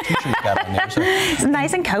snuggly t-shirt you got on there. So. It's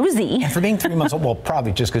nice and cozy. And for being 3 months old, well,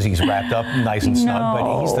 probably just because he's wrapped up nice and snug,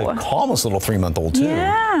 but he's the calmest little 3-month-old too.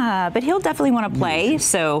 Yeah, but he'll definitely want to play.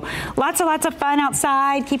 So lots of fun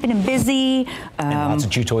outside, keeping him busy. And lots of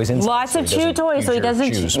chew toys inside. Lots of chew toys, so he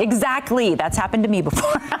doesn't choose. Exactly. That's happened to me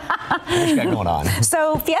before. What you got going on?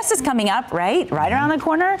 So Fiesta's coming up, right around the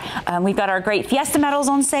corner. We've got our great Fiesta medals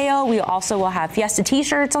on sale. We also will have Fiesta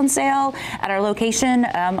t-shirts on sale at our location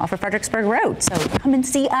off of Fredericksburg Road. So come and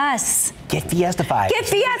see us. Get Fiesta-fied. Get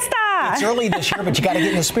Fiesta! It's early this year, but you got to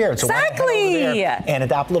get in the spirit. So exactly. Why not head over there and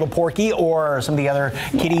adopt little Porky or some of the other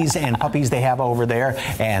kitties and puppies they have over there.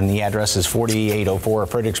 And the address is 4804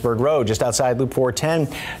 Fredericksburg Road, just outside Loop 410.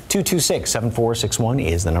 226-7461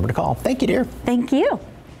 is the number to call. Thank you, dear. Thank you.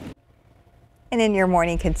 And in your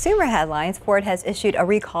morning consumer headlines, Ford has issued a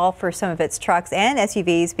recall for some of its trucks and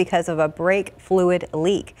SUVs because of a brake fluid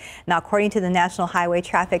leak. Now, according to the National Highway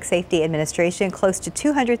Traffic Safety Administration, close to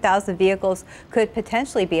 200,000 vehicles could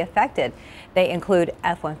potentially be affected. They include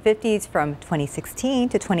F-150s from 2016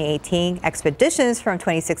 to 2018, Expeditions from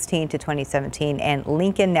 2016 to 2017, and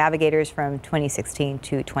Lincoln Navigators from 2016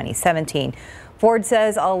 to 2017. Ford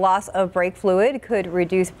says a loss of brake fluid could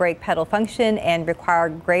reduce brake pedal function and require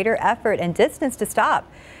greater effort and distance to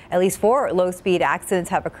stop. At least 4 low-speed accidents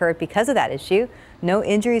have occurred because of that issue. No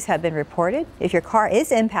injuries have been reported. If your car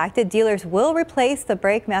is impacted, dealers will replace the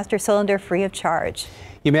brake master cylinder free of charge.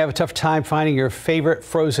 You may have a tough time finding your favorite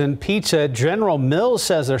frozen pizza. General Mills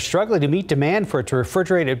says they're struggling to meet demand for its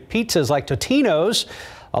refrigerated pizzas like Totino's,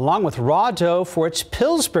 along with raw dough for its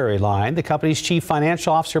Pillsbury line. The company's chief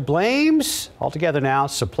financial officer blames, altogether now,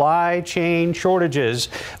 supply chain shortages,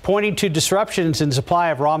 pointing to disruptions in supply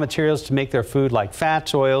of raw materials to make their food like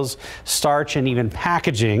fats, oils, starch, and even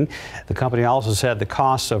packaging. The company also said the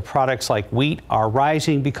costs of products like wheat are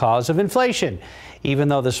rising because of inflation. Even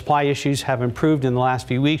though the supply issues have improved in the last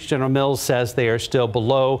few weeks, General Mills says they are still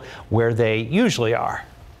below where they usually are.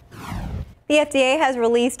 The FDA has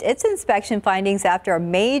released its inspection findings after a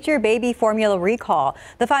major baby formula recall.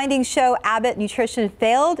 The findings show Abbott Nutrition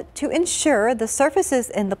failed to ensure the surfaces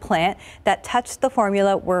in the plant that touched the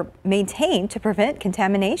formula were maintained to prevent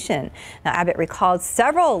contamination. Now, Abbott recalled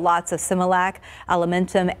several lots of Similac,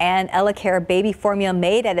 Alimentum, and Elecare baby formula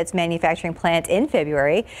made at its manufacturing plant in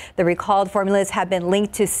February. The recalled formulas have been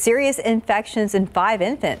linked to serious infections in 5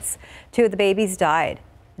 infants. 2 of the babies died.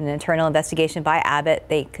 In an internal investigation by Abbott,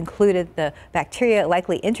 they concluded the bacteria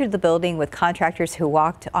likely entered the building with contractors who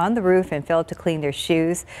walked on the roof and failed to clean their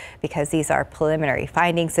shoes. Because these are preliminary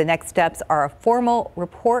findings, the next steps are a formal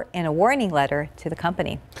report and a warning letter to the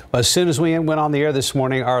company. As soon as we went on the air this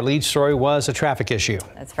morning, our lead story was a traffic issue.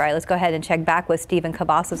 That's right. Let's go ahead and check back with Stephen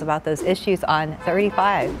Cavazos about those issues on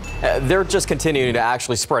 35. They're just continuing to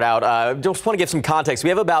actually spread out. Just want to give some context. We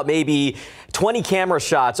have about maybe 20 camera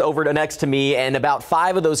shots over next to me, and about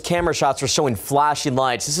 5 of those camera shots are showing flashing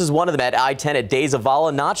lights. This is one of them at I-10 at De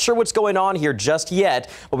Zavala. Not sure what's going on here just yet,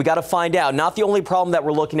 but we got to find out. Not the only problem that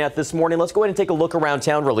we're looking at this morning. Let's go ahead and take a look around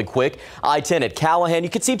town really quick. I-10 at Callahan. You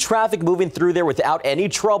can see traffic moving through there without any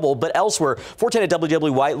trouble, but elsewhere, 410 at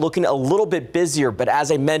WW White looking a little bit busier. But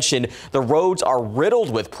as I mentioned, the roads are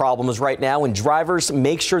riddled with problems right now, and drivers,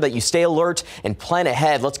 make sure that you stay alert and plan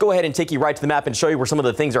ahead. Let's go ahead and take you right to the map and show you where some of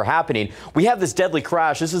the things are happening. We have this deadly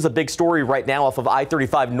crash. This is a big story right now off of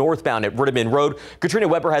I-35 northbound at Riddiman Road. Katrina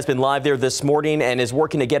Weber has been live there this morning and is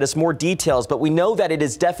working to get us more details, but we know that it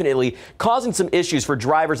is definitely causing some issues for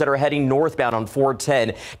drivers that are heading northbound on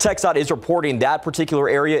 410. TxDOT is reporting that particular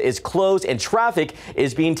area is closed and traffic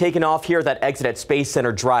is being taken off here at that exit at Space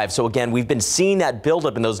Center Drive. So again, we've been seeing that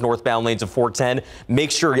buildup in those northbound lanes of 410.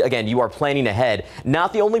 Make sure, again, you are planning ahead.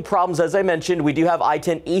 Not the only problems, as I mentioned, we do have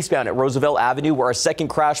I-10 eastbound at Roosevelt Avenue, where a second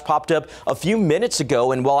crash popped up a few minutes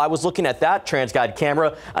ago. And while I was looking at that TransGuide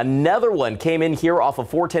camera, another one came in here off of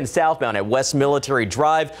 410 southbound at West Military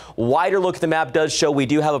Drive. Wider look at the map does show we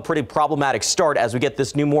do have a pretty problematic start as we get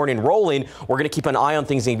this new morning rolling. We're going to keep an eye on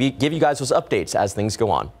things and give you guys those updates as things go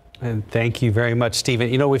on. And thank you very much, Stephen.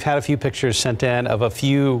 You know, we've had a few pictures sent in of a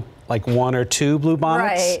few, like 1 or 2 blue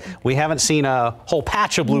bonnets. Right. We haven't seen a whole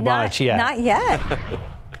patch of blue bonnets yet. Not yet.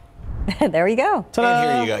 There we go. And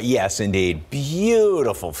here you go. Yes, indeed.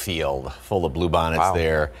 Beautiful field full of bluebonnets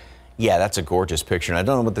there. Yeah, that's a gorgeous picture. And I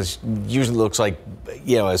don't know what this usually looks like,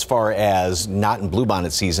 you know, as far as not in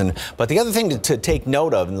bluebonnet season. But the other thing to take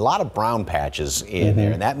note of, and a lot of brown patches in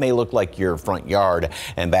there, and that may look like your front yard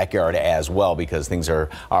and backyard as well, because things are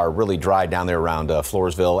really dry down there around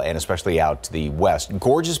Floresville and especially out to the west.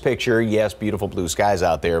 Gorgeous picture. Yes, beautiful blue skies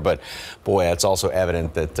out there. But boy, it's also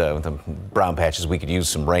evident that with the brown patches, we could use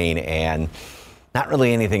some rain, and not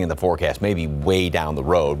really anything in the forecast, maybe way down the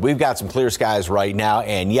road. We've got some clear skies right now,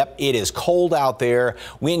 and yep, it is cold out there.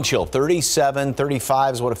 Wind chill 37,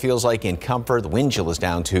 35 is what it feels like in Comfort. The wind chill is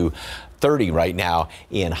down to 30 right now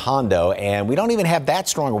in Hondo, and we don't even have that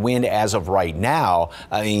strong a wind as of right now.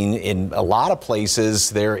 I mean, in a lot of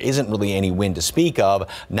places, there isn't really any wind to speak of.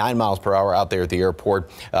 9 miles per hour out there at the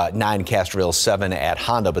airport, 9 Castroville, 7 at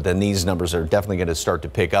Hondo, but then these numbers are definitely going to start to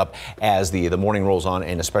pick up as the morning rolls on,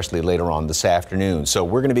 and especially later on this afternoon. So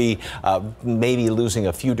we're going to be maybe losing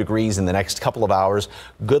a few degrees in the next couple of hours.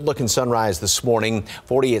 Good looking sunrise this morning,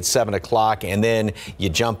 40 at 7 o'clock, and then you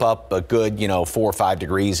jump up a good, 4 or 5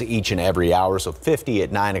 degrees each and every hour, so 50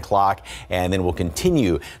 at 9 o'clock, and then we'll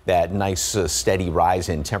continue that nice steady rise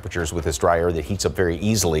in temperatures with this dry air that heats up very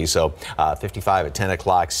easily. So 55 at 10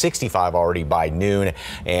 o'clock, 65 already by noon,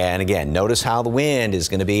 and again, notice how the wind is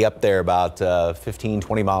going to be up there about 15,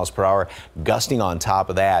 20 miles per hour, gusting on top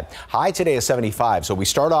of that. High today is 75, so we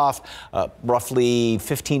start off roughly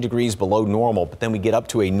 15 degrees below normal, but then we get up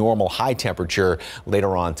to a normal high temperature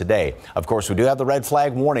later on today. Of course, we do have the red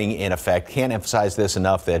flag warning in effect. Can't emphasize this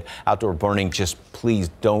enough that outdoor outdoor burning, just please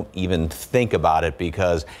don't even think about it,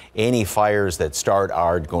 because any fires that start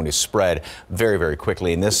are going to spread very, very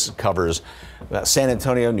quickly. And this covers San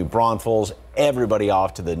Antonio, New Braunfels, everybody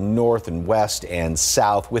off to the north and west and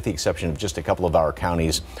south, with the exception of just a couple of our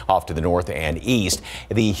counties off to the north and east.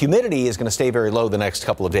 The humidity is going to stay very low the next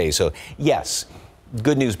couple of days. So yes,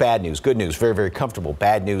 good news, bad news. Good news, very, very comfortable.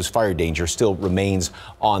 Bad news, fire danger still remains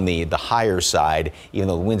on the higher side, even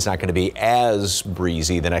though the wind's not going to be as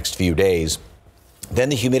breezy the next few days. Then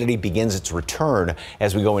the humidity begins its return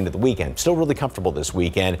as we go into the weekend. Still really comfortable this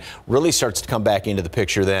weekend. Really starts to come back into the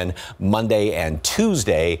picture then Monday and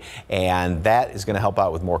Tuesday, and that is going to help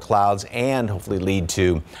out with more clouds and hopefully lead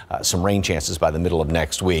to some rain chances by the middle of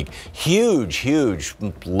next week. Huge, huge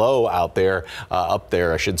low out there, up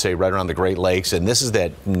there, I should say, right around the Great Lakes. And this is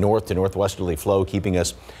that north to northwesterly flow, keeping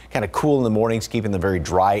us kind of cool in the mornings, keeping the very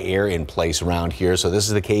dry air in place around here. So this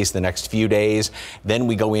is the case the next few days. Then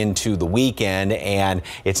we go into the weekend, and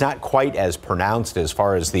it's not quite as pronounced as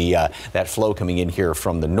far as the that flow coming in here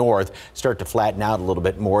from the north. Start to flatten out a little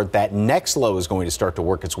bit more. That next low is going to start to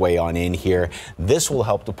work its way on in here. This will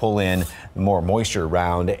help to pull in more moisture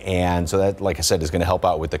around, and so that, like I said, is going to help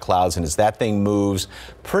out with the clouds. And as that thing moves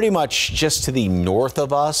pretty much just to the north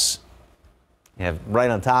of us, right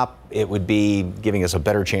on top, it would be giving us a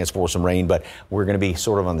better chance for some rain, but we're going to be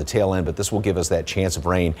sort of on the tail end. But this will give us that chance of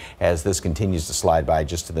rain as this continues to slide by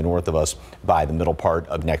just to the north of us by the middle part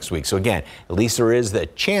of next week. So again, at least there is the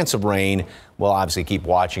chance of rain. We'll obviously keep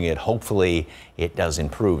watching it. Hopefully it does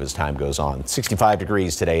improve as time goes on. 65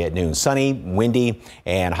 degrees today at noon. Sunny, windy,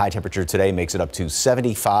 and high temperature today makes it up to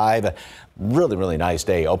 75. Really, really nice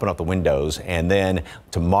day. Open up the windows. And then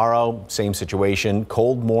tomorrow, same situation.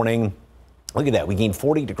 Cold morning. Look at that. We gained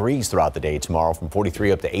 40 degrees throughout the day tomorrow, from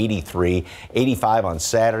 43 up to 83, 85 on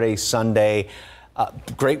Saturday, Sunday.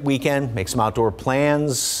 Great weekend. Make some outdoor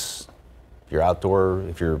plans. If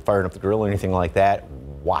you're firing up the grill or anything like that,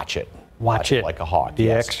 watch it. Watch it like a hawk.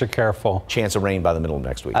 Be extra careful. Chance of rain by the middle of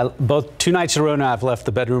next week. Both 2 nights in a row now, I've left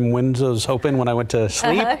the bedroom windows open when I went to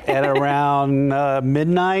sleep. At around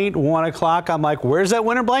midnight, 1 o'clock, I'm like, where's that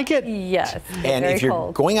winter blanket? Yes. And if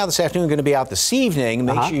you're going out this afternoon, going to be out this evening,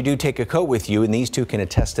 make sure you do take a coat with you. And these two can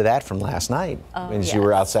attest to that from last night, as you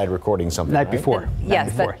were outside recording something. Night before.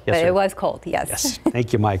 Yes, but it was cold, yes.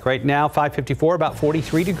 Thank you, Mike. Right now, 5:54, about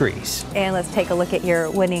 43 degrees. And let's take a look at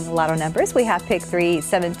your winning lotto numbers. We have pick 3,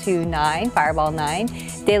 729, Fireball 9,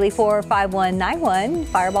 Daily 4, 5191,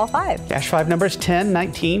 Fireball 5. Cash 5 numbers 10,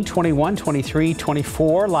 19, 21, 23,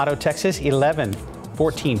 24. Lotto Texas 11,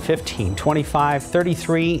 14, 15, 25,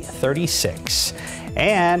 33, 36.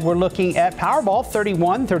 And we're looking at Powerball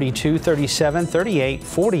 31, 32, 37, 38,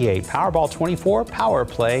 48. Powerball 24, Power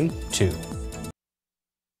Play 2.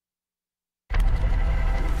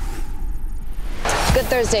 Good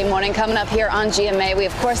Thursday morning coming up here on GMA. We,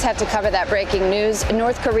 of course, have to cover that breaking news.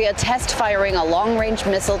 North Korea test firing a long-range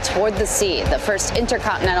missile toward the sea, the first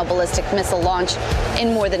intercontinental ballistic missile launch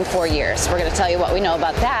in more than 4 years. We're going to tell you what we know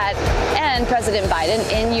about that. And President Biden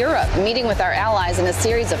in Europe, meeting with our allies in a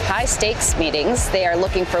series of high-stakes meetings. They are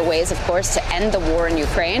looking for ways, of course, to end the war in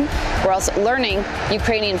Ukraine. We're also learning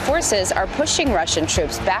Ukrainian forces are pushing Russian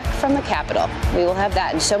troops back from the capital. We will have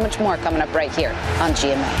that and so much more coming up right here on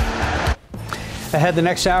GMA. Ahead the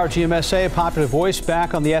next hour, GMSA, a popular voice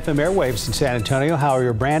back on the FM airwaves in San Antonio. How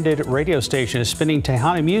your branded radio station is spinning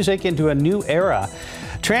Tejano music into a new era.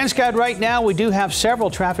 TransGuide right now, we do have several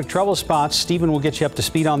traffic trouble spots. Stephen will get you up to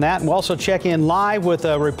speed on that. And we'll also check in live with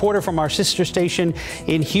a reporter from our sister station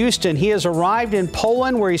in Houston. He has arrived in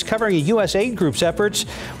Poland, where he's covering a U.S. aid group's efforts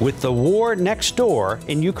with the war next door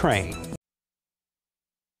in Ukraine.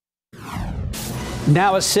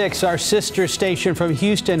 Now at 6, our sister station from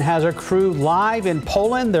Houston has a crew live in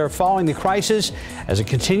Poland. They're following the crisis as it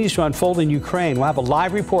continues to unfold in Ukraine. We'll have a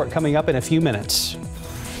live report coming up in a few minutes.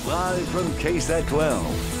 Live from KSAT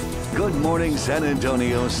 12. Good Morning San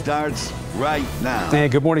Antonio starts right now.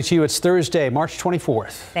 And good morning to you. It's Thursday, March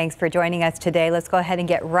 24th. Thanks for joining us today. Let's go ahead and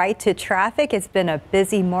get right to traffic. It's been a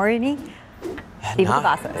busy morning.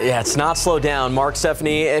 It's not slowed down. Mark,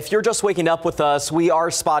 Stephanie, if you're just waking up with us, we are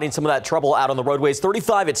spotting some of that trouble out on the roadways.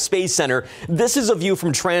 35 at Space Center. This is a view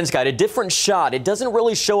from TransGuide, a different shot. It doesn't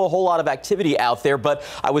really show a whole lot of activity out there, but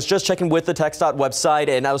I was just checking with the TxDOT website,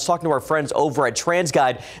 and I was talking to our friends over at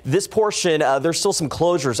TransGuide. This portion, there's still some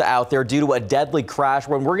closures out there due to a deadly crash.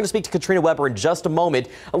 When we're going to speak to Katrina Weber in just a moment,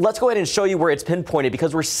 let's go ahead and show you where it's pinpointed,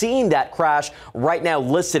 because we're seeing that crash right now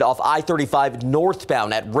listed off I-35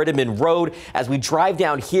 northbound at Rittiman Road. As we drive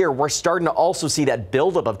down here, we're starting to also see that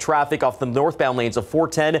buildup of traffic off the northbound lanes of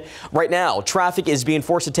 410. Right now, traffic is being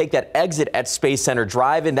forced to take that exit at Space Center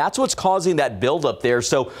Drive, and that's what's causing that buildup there.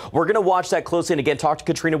 So we're going to watch that closely and again talk to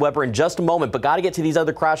Katrina Weber in just a moment, but got to get to these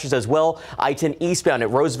other crashes as well. I-10 eastbound at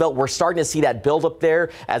Roosevelt, we're starting to see that buildup there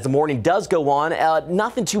as the morning does go on.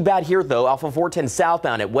 Nothing too bad here though. Off of 410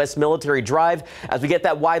 southbound at West Military Drive, as we get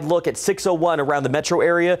that wide look at 601 around the metro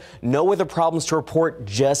area, no other problems to report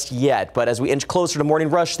just yet. But as we inch closer to morning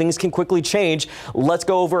rush, things can quickly change. Let's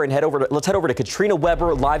head over to Katrina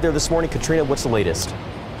Weber live there this morning. Katrina, what's the latest?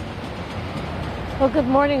 Well, good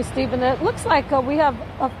morning, Stephen. It looks like we have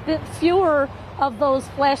a bit fewer of those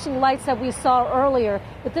flashing lights that we saw earlier.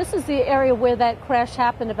 But this is the area where that crash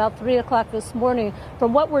happened about 3 o'clock this morning.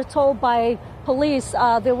 From what we're told by police,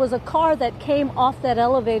 there was a car that came off that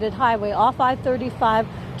elevated highway, off I-35,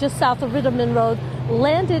 just south of Ritterman Road,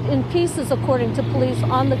 landed in pieces, according to police,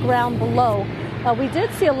 on the ground below. We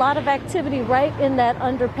did see a lot of activity right in that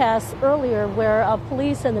underpass earlier where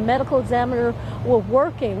police and the medical examiner were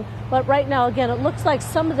working. But right now, again, it looks like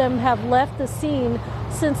some of them have left the scene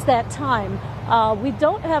since that time. We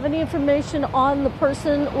don't have any information on the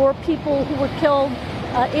person or people who were killed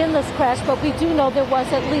in this crash, but we do know there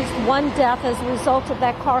was at least one death as a result of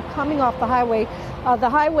that car coming off the highway. The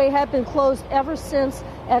highway had been closed ever since,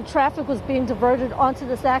 and traffic was being diverted onto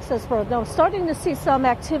this access road. Now, I'm starting to see some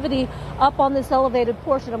activity up on this elevated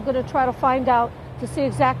portion. I'm going to try to find out to see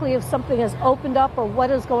exactly if something has opened up or what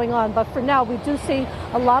is going on. But for now, we do see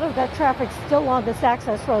a lot of that traffic still on this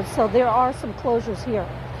access road, so there are some closures here.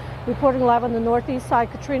 Reporting live on the northeast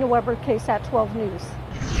side, Katrina Weber, KSAT 12 News.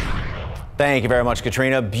 Thank you very much,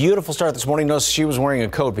 Katrina. Beautiful start this morning. Notice she was wearing a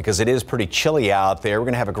coat because it is pretty chilly out there. We're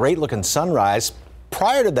going to have a great looking sunrise.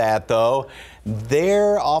 Prior to that, though,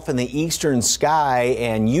 they're off in the eastern sky,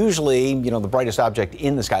 and usually, the brightest object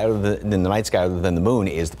in the sky, in the night sky, other than the moon,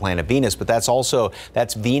 is the planet Venus. But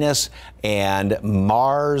that's Venus and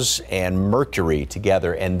Mars and Mercury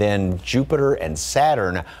together, and then Jupiter and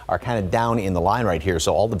Saturn are kind of down in the line right here.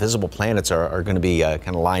 So all the visible planets are going to be kind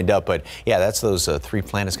of lined up. But yeah, that's those three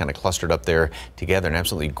planets kind of clustered up there together. An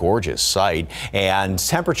absolutely gorgeous sight. And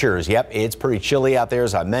temperatures, yep, it's pretty chilly out there,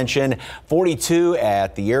 as I mentioned. 42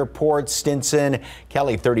 at the airport, Stinson.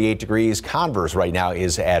 Kelly, 38 degrees. Converse right now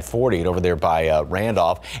is at 40 over there by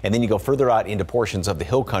Randolph. And then you go further out into portions of the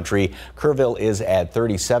hill country. Kerrville is at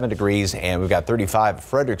 37 degrees, and we've got 35 at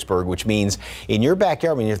Fredericksburg, which means in your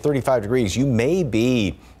backyard, when you're 35 degrees, you may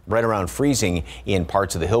be right around freezing in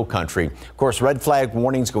parts of the hill country. Of course, red flag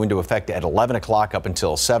warnings go into effect at 11 o'clock up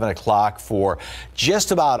until 7 o'clock for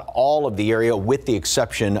just about all of the area, with the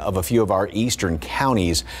exception of a few of our eastern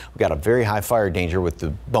counties. We've got a very high fire danger with the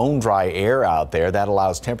bone dry air out there. That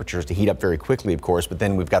allows temperatures to heat up very quickly, of course, but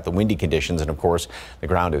then we've got the windy conditions, and of course, the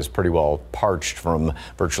ground is pretty well parched from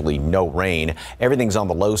virtually no rain. Everything's on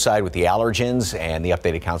the low side with the allergens, and the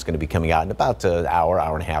updated count's going to be coming out in about an hour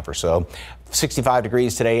and a half or so. 65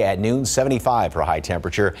 degrees today at noon, 75 for a high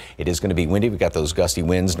temperature. It is going to be windy. We've got those gusty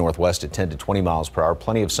winds northwest at 10 to 20 miles per hour.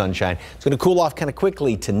 Plenty of sunshine. It's going to cool off kind of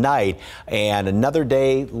quickly tonight, and another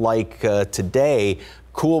day like today.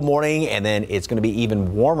 Cool morning, and then it's going to be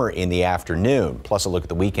even warmer in the afternoon. Plus a look at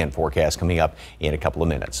the weekend forecast coming up in a couple of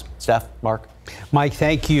minutes. Steph, Mark? Mike,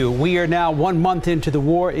 thank you. We are now 1 month into the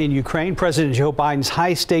war in Ukraine. President Joe Biden's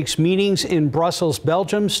high-stakes meetings in Brussels,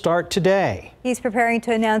 Belgium start today. He's preparing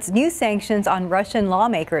to announce new sanctions on Russian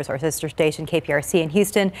lawmakers. Our sister station KPRC in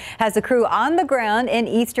Houston has a crew on the ground in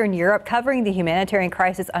Eastern Europe covering the humanitarian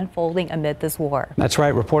crisis unfolding amid this war. That's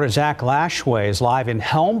right. Reporter Zach Lashway is live in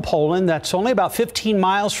Helm, Poland. That's only about 15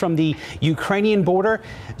 miles from the Ukrainian border.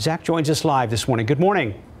 Zach joins us live this morning. Good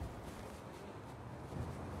morning.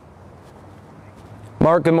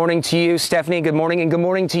 Mark, good morning to you. Stephanie, good morning, and good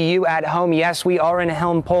morning to you at home. Yes, we are in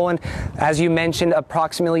Helm, Poland. As you mentioned,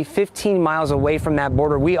 approximately 15 miles away from that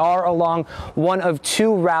border. We are along one of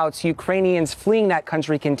two routes Ukrainians fleeing that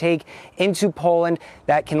country can take into Poland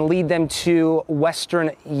that can lead them to Western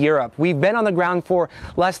Europe. We've been on the ground for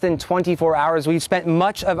less than 24 hours. We've spent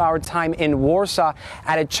much of our time in Warsaw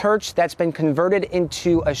at a church that's been converted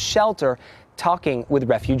into a shelter, talking with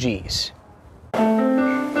refugees.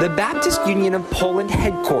 The Baptist Union of Poland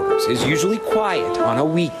headquarters is usually quiet on a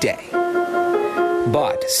weekday.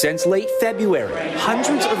 But since late February,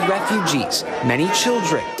 hundreds of refugees, many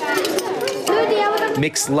children,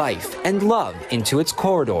 mix life and love into its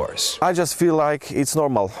corridors. I just feel like it's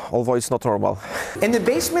normal, although it's not normal. In the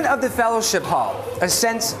basement of the fellowship hall, a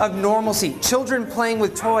sense of normalcy, children playing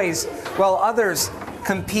with toys while others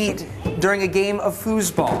compete during a game of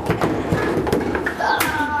foosball.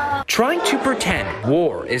 trying to pretend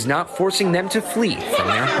war is not forcing them to flee from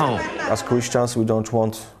their home. As Christians, we don't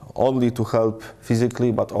want only to help physically,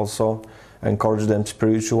 but also encourage them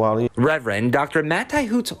spiritually. Reverend Dr.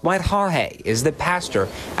 Matthijs Whitehahe is the pastor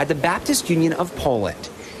at the Baptist Union of Poland.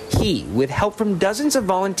 He, with help from dozens of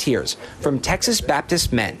volunteers from Texas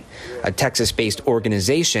Baptist Men, a Texas-based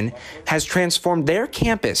organization, has transformed their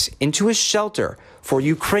campus into a shelter for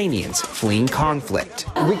Ukrainians fleeing conflict.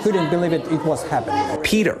 We couldn't believe it was happening.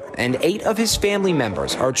 Peter and 8 of his family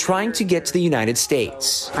members are trying to get to the United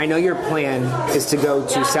States. I know your plan is to go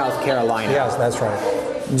to South Carolina. Yes, that's right.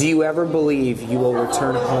 Do you ever believe you will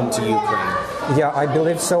return home to Ukraine? Yeah, I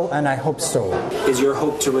believe so, and I hope so. Is your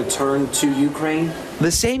hope to return to Ukraine?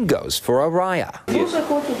 The same goes for Araya. Yes.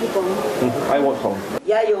 I want home.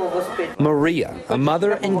 Maria, a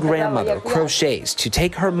mother and grandmother, crochets to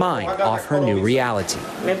take her mind off her new reality.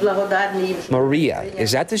 Maria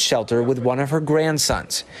is at the shelter with one of her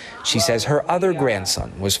grandsons. She says her other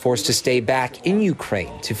grandson was forced to stay back in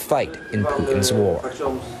Ukraine to fight in Putin's war.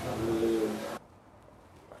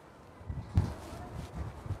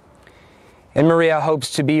 And Maria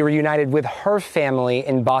hopes to be reunited with her family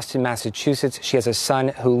in Boston, Massachusetts. She has a son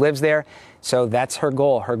who lives there, so that's her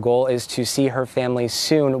goal. Her goal is to see her family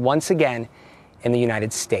soon, once again, in the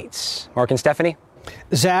United States. Mark and Stephanie?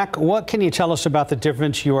 Zach, what can you tell us about the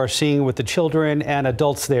difference you are seeing with the children and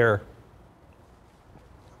adults there?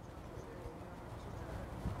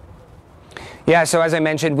 Yeah, so as I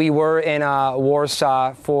mentioned, we were in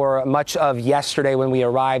Warsaw for much of yesterday when we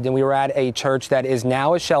arrived, and we were at a church that is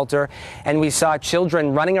now a shelter, and we saw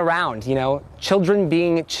children running around, you know, children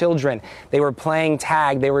being children. They were playing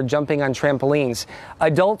tag, they were jumping on trampolines.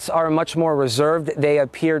 Adults are much more reserved. They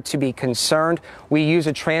appear to be concerned. We use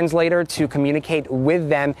a translator to communicate with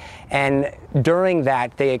them, and during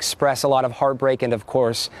that, they express a lot of heartbreak and, of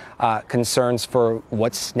course, concerns for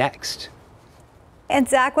what's next. And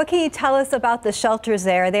Zach, what can you tell us about the shelters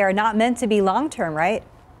there? They are not meant to be long-term, right?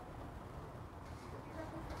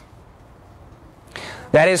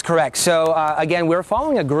 That is correct. So, again, we're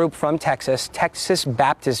following a group from Texas, Texas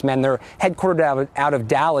Baptist Men. They're headquartered out of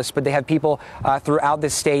Dallas, but they have people throughout the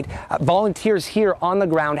state, volunteers here on the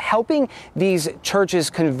ground, helping these churches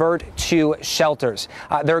convert to shelters.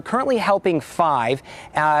 They're currently helping 5.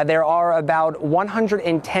 There are about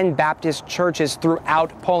 110 Baptist churches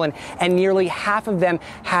throughout Poland, and nearly half of them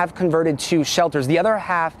have converted to shelters. The other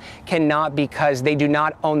half cannot because they do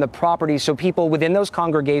not own the property, so people within those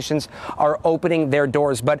congregations are opening their doors.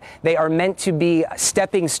 But they are meant to be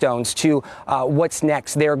stepping stones to what's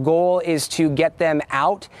next. Their goal is to get them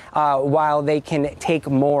out while they can take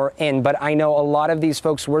more in. But I know a lot of these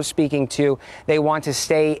folks we're speaking to, they want to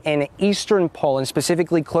stay in eastern Poland,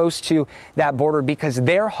 specifically close to that border, because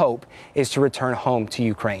their hope is to return home to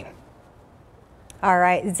Ukraine. All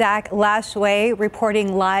right, Zach Lashway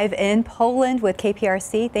reporting live in Poland with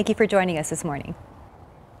KPRC. Thank you for joining us this morning.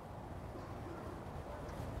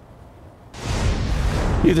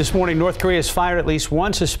 This morning, North Korea has fired at least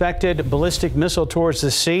one suspected ballistic missile towards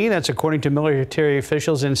the sea. That's according to military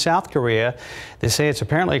officials in South Korea. They say it's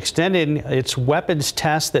apparently extending its weapons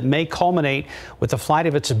test that may culminate with the flight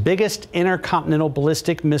of its biggest intercontinental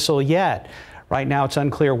ballistic missile yet. Right now, it's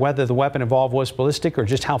unclear whether the weapon involved was ballistic or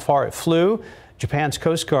just how far it flew. Japan's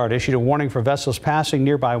Coast Guard issued a warning for vessels passing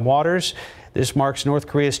nearby waters. This marks North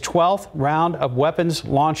Korea's 12th round of weapons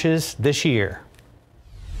launches this year.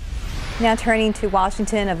 Now turning to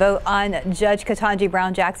Washington, a vote on Judge Ketanji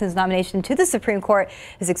Brown Jackson's nomination to the Supreme Court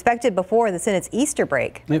is expected before the Senate's Easter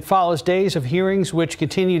break. It follows days of hearings which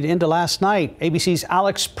continued into last night. ABC's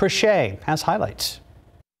Alex Prochet has highlights.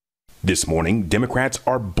 This morning, Democrats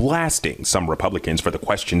are blasting some Republicans for the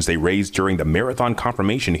questions they raised during the marathon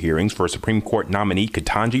confirmation hearings for Supreme Court nominee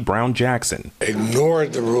Ketanji Brown Jackson.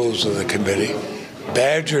 Ignored the rules of the committee,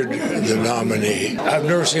 badgered the nominee. I've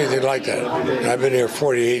never seen anything like that. I've been here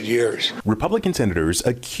 48 years. Republican senators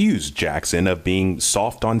accused Jackson of being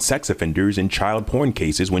soft on sex offenders in child porn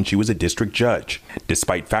cases when she was a district judge,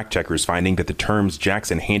 despite fact checkers finding that the terms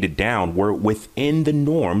Jackson handed down were within the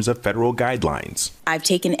norms of federal guidelines. I've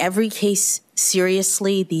taken every case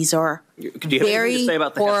seriously. These are very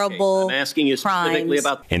horrible I'm asking you specifically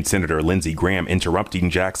about. And Senator Lindsey Graham interrupting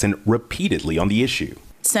Jackson repeatedly on the issue.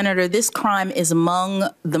 Senator, this crime is among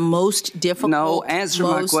the most difficult. No, answer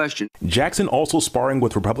my question. Jackson also sparring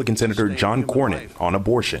with Republican Senator John Cornyn on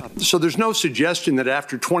abortion. So there's no suggestion that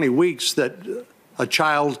after 20 weeks that a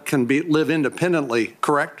child can live independently,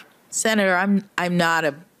 correct? Senator, I'm not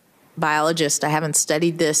a biologist. I haven't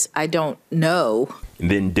studied this. I don't know.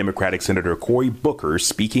 And then Democratic Senator Cory Booker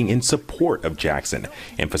speaking in support of Jackson,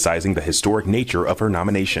 emphasizing the historic nature of her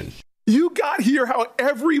nomination. You got not hear how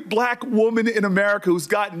every black woman in America who's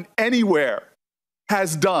gotten anywhere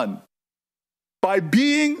has done by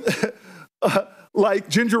being like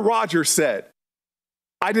Ginger Rogers said,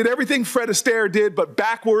 I did everything Fred Astaire did, but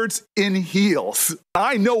backwards in heels.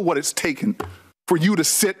 I know what it's taken for you to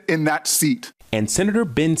sit in that seat. And Senator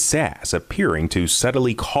Ben Sasse appearing to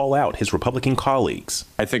subtly call out his Republican colleagues.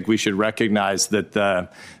 I think we should recognize that the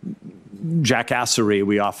jackassery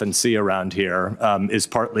we often see around here is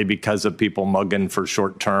partly because of people mugging for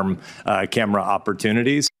short-term camera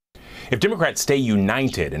opportunities. If Democrats stay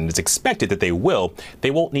united, and it's expected that they will,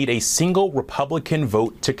 they won't need a single Republican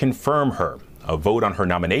vote to confirm her. A vote on her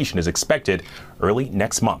nomination is expected early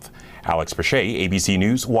next month. Alex Pache, ABC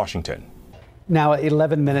News, Washington. Now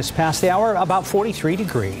 11 minutes past the hour, about 43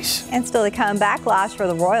 degrees. And still to come, backlash for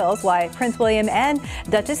the Royals, why Prince William and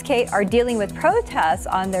Duchess Kate are dealing with protests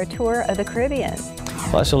on their tour of the Caribbean.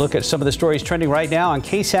 Plus a look at some of the stories trending right now on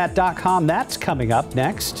KSAT.com. That's coming up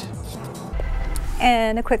next.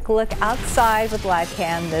 And a quick look outside with live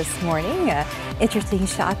cam this morning. Interesting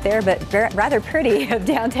shot there, but rather pretty, of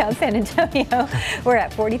downtown San Antonio. We're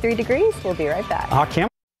at 43 degrees. We'll be right back.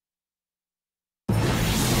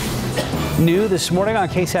 New this morning on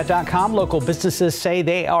KSAT.com, local businesses say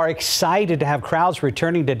they are excited to have crowds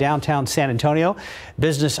returning to downtown San Antonio.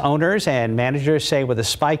 Business owners and managers say with a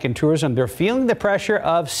spike in tourism, they're feeling the pressure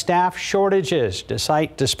of staff shortages.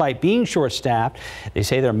 Despite being short-staffed, they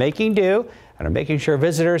say they're making do and are making sure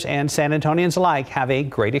visitors and San Antonians alike have a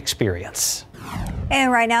great experience.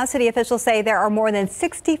 And right now, city officials say there are more than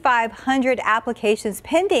 6,500 applications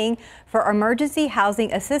pending for emergency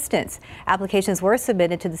housing assistance. Applications were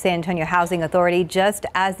submitted to the San Antonio Housing Authority just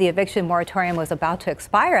as the eviction moratorium was about to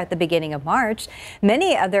expire at the beginning of March.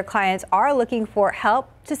 Many of their clients are looking for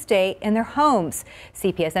help to stay in their homes.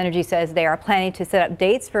 CPS Energy says they are planning to set up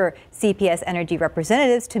dates for CPS Energy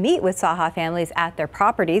representatives to meet with Saha families at their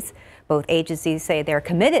properties. Both agencies say they're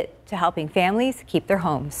committed to helping families keep their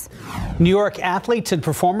homes. New York athletes and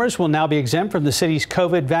performers will now be exempt from the city's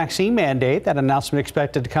COVID vaccine mandate. That announcement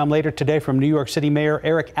expected to come later today from New York City Mayor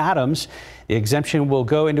Eric Adams. The exemption will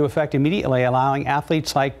go into effect immediately, allowing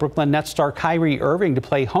athletes like Brooklyn Nets star Kyrie Irving to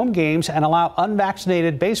play home games and allow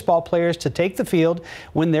unvaccinated baseball players to take the field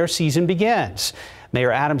when their season begins.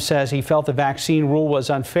 Mayor Adams says he felt the vaccine rule was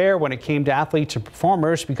unfair when it came to athletes and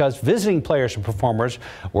performers because visiting players and performers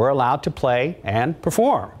were allowed to play and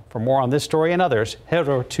perform. For more on this story and others, head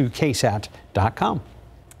over to KSAT.com.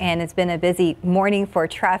 And it's been a busy morning for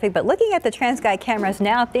traffic, but looking at the TransGuide cameras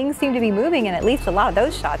now, things seem to be moving in at least a lot of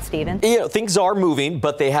those shots, Stephen. You know, things are moving,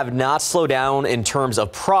 but they have not slowed down in terms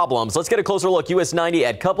of problems. Let's get a closer look. US 90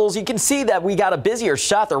 at Couples. You can see that we got a busier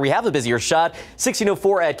shot, or we have a busier shot.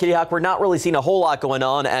 1604 at Kitty Hawk. We're not really seeing a whole lot going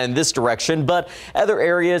on in this direction, but other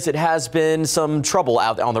areas it has been some trouble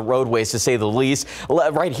out on the roadways, to say the least.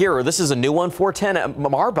 Right here, this is a new one, 410 at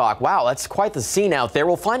Marbach. Wow, that's quite the scene out there.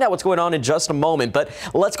 We'll find out what's going on in just a moment, but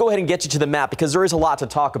let's go ahead and get you to the map because there is a lot to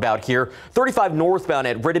talk about here. 35 northbound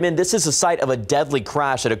at Rittiman. This is the site of a deadly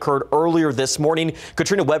crash that occurred earlier this morning.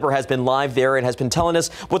 Katrina Weber has been live there and has been telling us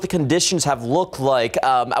what the conditions have looked like.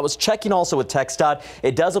 I was checking also with TxDOT.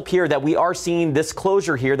 It does appear that we are seeing this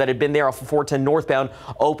closure here that had been there off of 410 northbound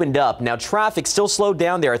opened up. Now traffic still slowed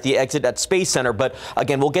down there at the exit at Space Center, but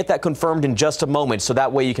again, we'll get that confirmed in just a moment so that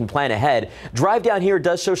way you can plan ahead. Drive down here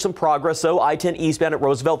does show some progress though. I-10 eastbound at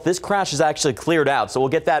Roosevelt. This crash is actually cleared out, so we'll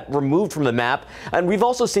get that removed from the map. And we've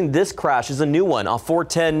also seen this crash is a new one off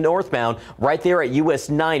 410 northbound right there at US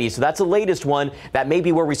 90. So that's the latest one. That may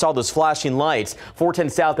be where we saw those flashing lights.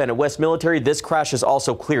 410 southbound at West Military. This crash is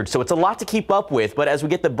also cleared. So it's a lot to keep up with. But as we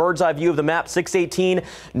get the bird's eye view of the map, 618,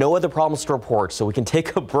 no other problems to report. So we can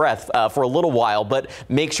take a breath for a little while. But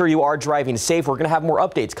make sure you are driving safe. We're going to have more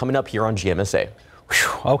updates coming up here on GMSA.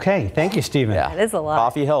 Whew, okay. Thank you, Stephen. Yeah. That is a lot.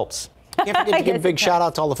 Coffee helps. Can't forget to give a big shout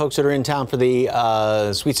out to all the folks that are in town for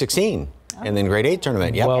the Sweet 16 and then Grade 8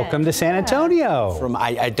 tournament. Yep. Welcome to San Antonio. From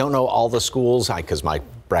I don't know all the schools because my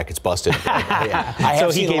bracket's busted. I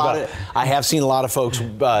have seen a lot of folks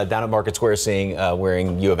down at Market Square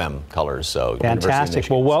wearing U of M colors. So fantastic.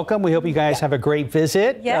 Well, welcome. We hope you guys have a great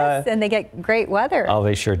visit. Yes, and they get great weather. Oh,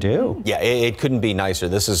 they sure do. Yeah, it couldn't be nicer.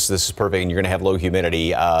 This is perfect, and you're going to have low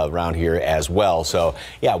humidity around here as well. So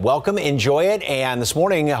yeah, welcome, enjoy it. And this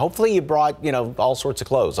morning, hopefully, you brought all sorts of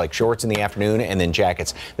clothes like shorts in the afternoon and then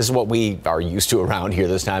jackets. This is what we are used to around here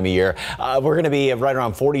this time of year. We're going to be right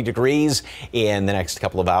around 40 degrees in the next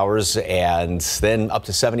couple of hours, and then up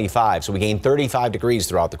to 75. So we gained 35 degrees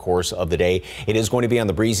throughout the course of the day. It is going to be on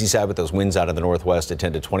the breezy side with those winds out of the northwest at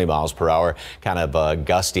 10 to 20 miles per hour, kind of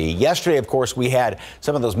gusty. Yesterday, of course, we had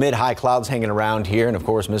some of those mid-high clouds hanging around here, and of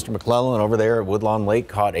course, Mr. McClellan over there at Woodlawn Lake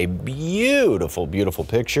caught a beautiful, beautiful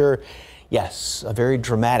picture. Yes, a very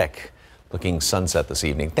dramatic looking sunset this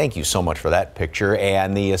evening. Thank you so much for that picture.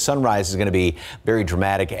 And the sunrise is going to be very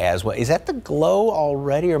dramatic as well. Is that the glow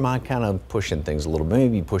already, or am I kind of pushing things a little bit?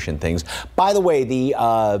 Maybe pushing things. By the way,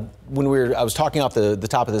 I was talking off the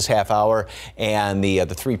top of this half hour, and the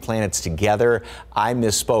three planets together, I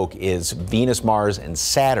misspoke. Is Venus, Mars, and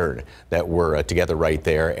Saturn that were together right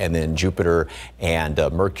there, and then Jupiter and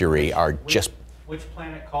Mercury are just. Which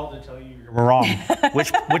planet called to tell you you're wrong?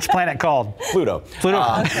 Which planet called? Pluto.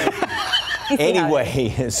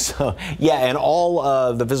 Anyway, so yeah, and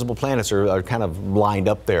all the visible planets are kind of lined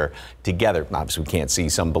up there together. Obviously, we can't see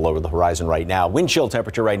some below the horizon right now. Wind chill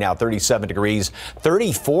temperature right now, 37 degrees.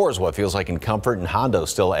 34 is what it feels like in Comfort, and Hondo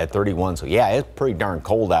still at 31. So yeah, it's pretty darn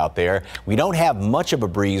cold out there. We don't have much of a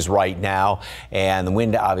breeze right now, and the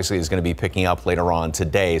wind obviously is going to be picking up later on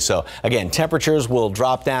today. So again, temperatures will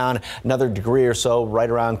drop down another degree or so right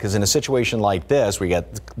around, because in a situation like this, we got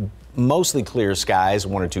mostly clear skies,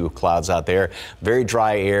 one or two clouds out there, very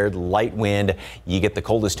dry air, light wind. You get the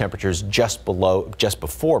coldest temperatures just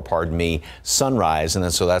before, sunrise, and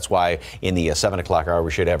then so that's why in the 7 o'clock hour we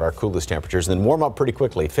should have our coolest temperatures, and then warm up pretty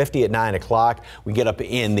quickly. 50 at 9 o'clock. We get up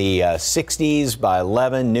in the 60s by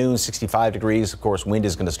 11 noon, 65 degrees. Of course, wind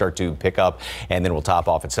is going to start to pick up, and then we'll top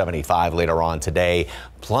off at 75 later on today.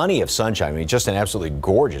 Plenty of sunshine. I mean, just an absolutely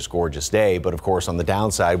gorgeous, gorgeous day. But of course, on the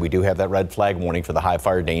downside, we do have that red flag warning for the high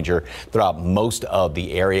fire danger throughout most of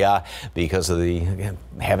the area because of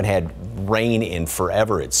haven't had rain in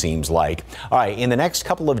forever, it seems like. All right, in the next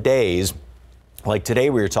couple of days, like today,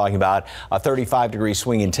 we were talking about a 35-degree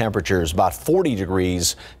swing in temperatures, about 40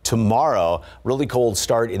 degrees tomorrow. Really cold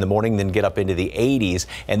start in the morning, then get up into the 80s.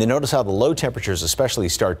 And then notice how the low temperatures especially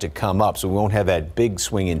start to come up, so we won't have that big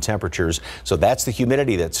swing in temperatures. So that's the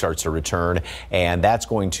humidity that starts to return, and that's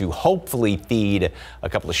going to hopefully feed a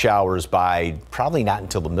couple of showers by probably not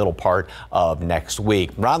until the middle part of next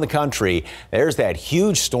week. Around the country, there's that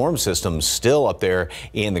huge storm system still up there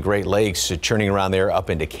in the Great Lakes, churning around there up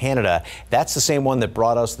into Canada. That's the same one that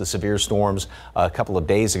brought us the severe storms a couple of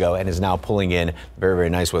days ago and is now pulling in very, very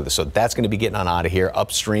nice weather. So that's going to be getting on out of here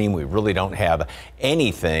upstream. We really don't have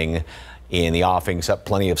anything in the offing except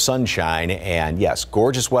plenty of sunshine, and yes,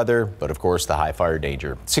 gorgeous weather, but of course the high fire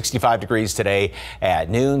danger. 65 degrees today at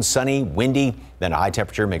noon, sunny, windy, then a high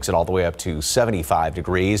temperature makes it all the way up to 75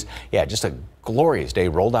 degrees. Yeah, just a glorious day.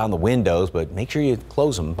 Roll down the windows, but make sure you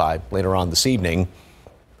close them by later on this evening.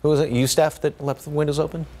 Who was it, you, Steph, that left the windows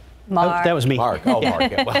open? Mark. That was me. Mark. Oh,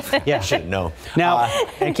 Mark. Yeah, well, yeah. I should know. Now,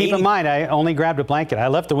 and keep in mind, I only grabbed a blanket. I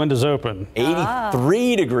left the windows open.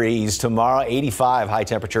 83 degrees tomorrow, 85 high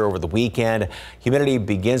temperature over the weekend. Humidity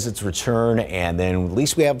begins its return, and then at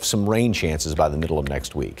least we have some rain chances by the middle of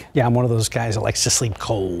next week. Yeah, I'm one of those guys that likes to sleep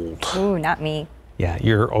cold. Ooh, not me. Yeah,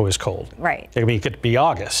 you're always cold. Right. I mean, it could be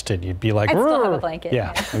August, and you'd be like, I'd still have a blanket.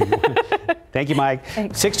 Yeah. Thank you, Mike.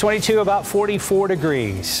 622, about 44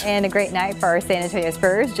 degrees. And a great night for our San Antonio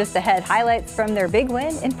Spurs. Just ahead, highlights from their big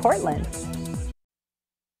win in Portland.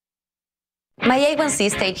 My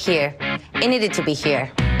A1C stayed here. It needed to be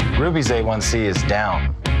here. Ruby's A1C is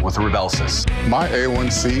down with Rybelsus. My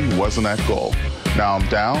A1C wasn't at goal. Now I'm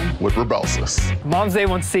down with Rybelsus. Mom's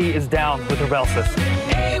A1C is down with Rybelsus.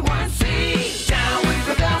 A1C down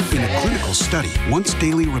with Rybelsus. In a clinical study, once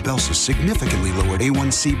daily Rybelsus significantly lowered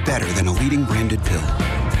A1C better than a leading branded pill.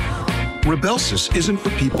 Rybelsus isn't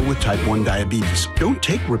for people with type 1 diabetes. Don't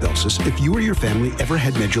take Rybelsus if you or your family ever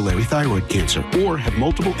had medullary thyroid cancer or have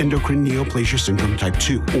multiple endocrine neoplasia syndrome type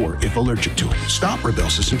 2 or if allergic to it. Stop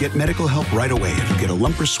Rybelsus and get medical help right away if you get a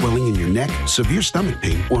lump or swelling in your neck, severe stomach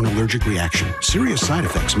pain, or an allergic reaction. Serious side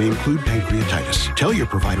effects may include pancreatitis. Tell your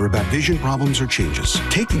provider about vision problems or changes.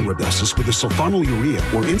 Taking Rybelsus with a sulfonylurea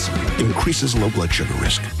or insulin increases low blood sugar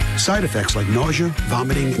risk. Side effects like nausea,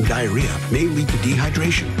 vomiting, and diarrhea may lead to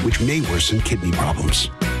dehydration, which may worsen kidney problems.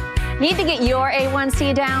 Need to get your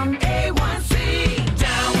A1C down? A1C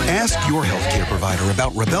down with Ask your healthcare provider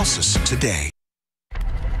about Rybelsus today.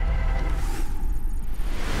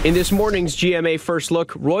 In this morning's GMA First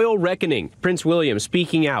Look, Royal Reckoning, Prince William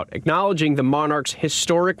speaking out, acknowledging the monarch's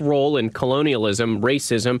historic role in colonialism,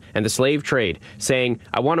 racism, and the slave trade, saying,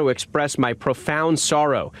 "I want to express my profound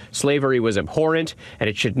sorrow. Slavery was abhorrent, and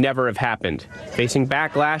it should never have happened." Facing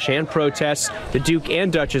backlash and protests, the Duke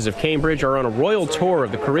and Duchess of Cambridge are on a royal tour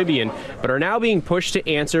of the Caribbean, but are now being pushed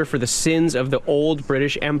to answer for the sins of the old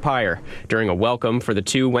British Empire. During a welcome for the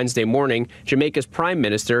two Wednesday morning, Jamaica's Prime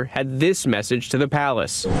Minister had this message to the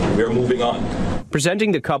palace. We are moving on.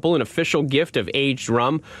 Presenting the couple an official gift of aged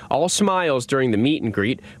rum, all smiles during the meet and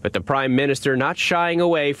greet, but the Prime Minister not shying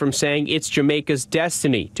away from saying it's Jamaica's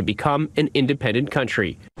destiny to become an independent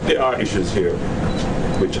country. There are issues here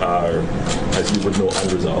which are, as you would know,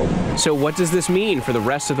 unresolved. So what does this mean for the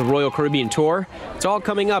rest of the Royal Caribbean Tour? It's all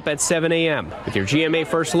coming up at 7 a.m. With your GMA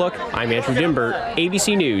First Look, I'm Andrew Dimbert,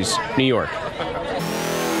 ABC News, New York.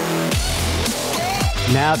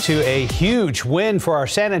 Now to a huge win for our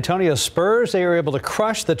San Antonio Spurs. They were able to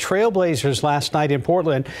crush the Trailblazers last night in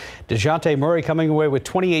Portland. DeJounte Murray coming away with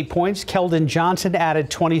 28 points. Keldon Johnson added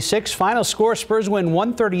 26. Final score, Spurs win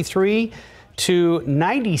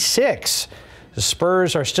 133-96. The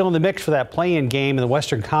Spurs are still in the mix for that play-in game in the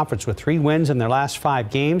Western Conference with 3 wins in their last 5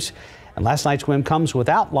 games. And last night's win comes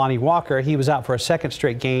without Lonnie Walker. He was out for a second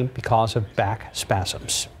straight game because of back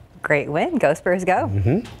spasms. Great win. Go Spurs, go.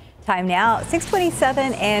 Time now,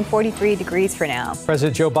 6:27 and 43 degrees for now.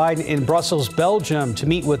 President Joe Biden in Brussels, Belgium, to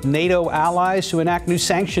meet with NATO allies to enact new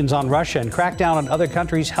sanctions on Russia and crack down on other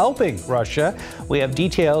countries helping Russia. We have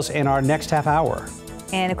details in our next half hour.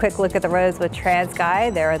 And a quick look at the roads with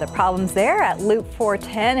TransGuide. There are the problems there at Loop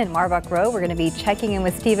 410 and Marbach Road. We're going to be checking in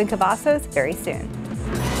with Stephen Cavazos very soon.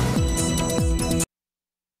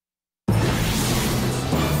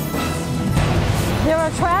 There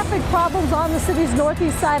are traffic problems on the city's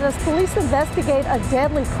northeast side as police investigate a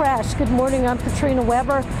deadly crash. Good morning, I'm Katrina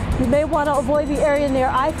Weber. You may want to avoid the area near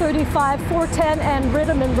I-35, 410, and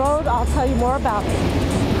Ritterman Road. I'll tell you more about it.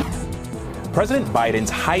 President Biden's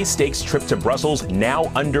high-stakes trip to Brussels now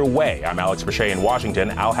underway. I'm Alex Bechet in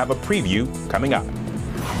Washington. I'll have a preview coming up.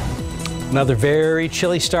 Another very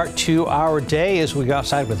chilly start to our day as we go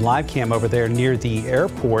outside with live cam over there near the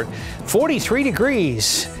airport. 43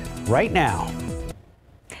 degrees right now.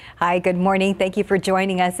 Hi, good morning. Thank you for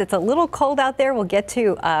joining us. It's a little cold out there. We'll get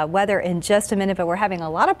to weather in just a minute, but we're having a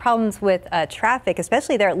lot of problems with traffic,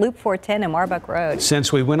 especially there at Loop 410 and Marbach Road.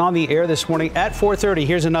 Since we went on the air this morning at 4:30,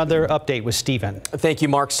 here's another update with Stephen. Thank you,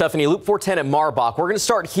 Mark. Stephanie, Loop 410 at Marbach. We're going to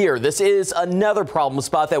start here. This is another problem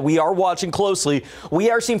spot that we are watching closely.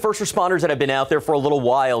 We are seeing first responders that have been out there for a little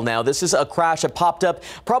while now. This is a crash that popped up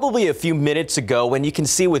probably a few minutes ago, and you can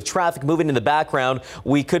see with traffic moving in the background,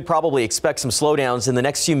 we could probably expect some slowdowns in the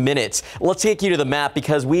next few minutes. Let's take you to the map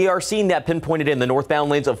because we are seeing that pinpointed in the northbound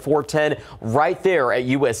lanes of 410 right there at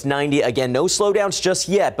US 90. Again, no slowdowns just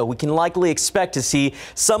yet, but we can likely expect to see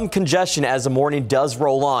some congestion as the morning does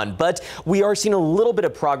roll on. But we are seeing a little bit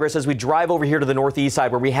of progress as we drive over here to the northeast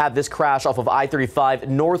side where we have this crash off of I-35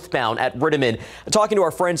 northbound at Ritterman. Talking to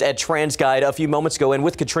our friends at TransGuide a few moments ago and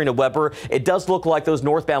with Katrina Weber, it does look like those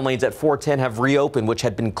northbound lanes at 410 have reopened, which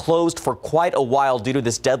had been closed for quite a while due to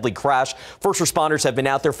this deadly crash. First responders have been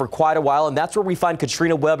out there for quite a while, and that's where we find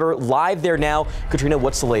Katrina Weber live there now. Katrina,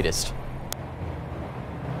 what's the latest?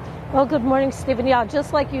 Well, good morning, Stephen. Yeah,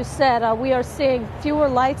 just like you said, we are seeing fewer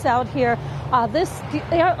lights out here.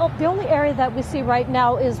 The only area that we see right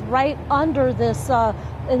now is right under this,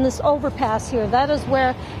 in this overpass here. That is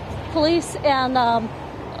where police and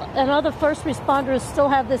other first responders still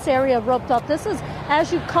have this area roped up. This is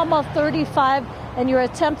as you come off 35 and you're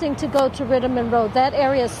attempting to go to Ritterman Road. That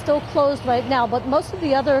area is still closed right now, but most of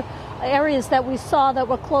the other areas that we saw that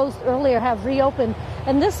were closed earlier have reopened.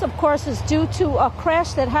 And this, of course, is due to a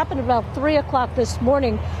crash that happened about 3 o'clock this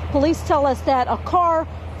morning. Police tell us that a car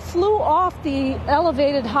flew off the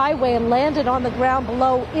elevated highway and landed on the ground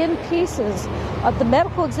below in pieces. The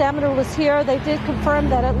medical examiner was here. They did confirm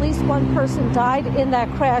that at least one person died in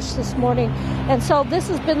that crash this morning. And so this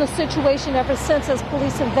has been the situation ever since as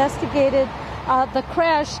police investigated the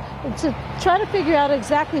crash to try to figure out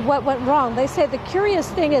exactly what went wrong. They say the curious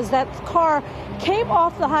thing is that the car came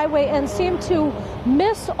off the highway and seemed to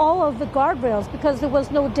miss all of the guardrails because there was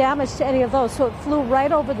no damage to any of those. So it flew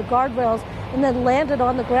right over the guardrails and then landed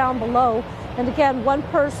on the ground below. And again, one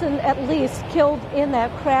person at least killed in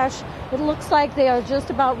that crash. It looks like they are just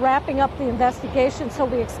about wrapping up the investigation, so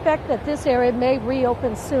we expect that this area may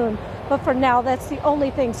reopen soon. But for now, that's the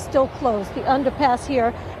only thing still closed, the underpass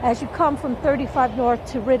here as you come from 35 North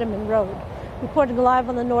to Ritterman Road. Reporting live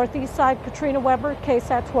on the northeast side, Katrina Weber,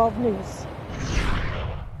 KSAT 12 News.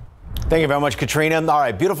 Thank you very much, Katrina. All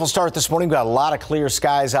right, beautiful start this morning. We've got a lot of clear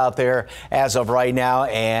skies out there as of right now,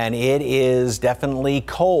 and it is definitely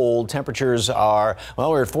cold. Temperatures are,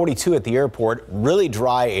 well, we're at 42 at the airport. Really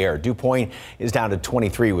dry air. Dew point is down to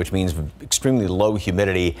 23, which means extremely low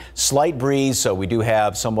humidity. Slight breeze, so we do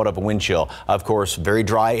have somewhat of a wind chill. Of course, very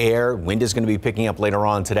dry air. Wind is going to be picking up later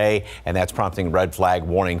on today, and that's prompting red flag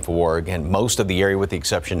warning for, again, most of the area, with the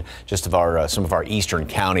exception just of our some of our eastern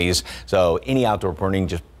counties. So any outdoor burning,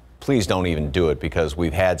 just please don't even do it, because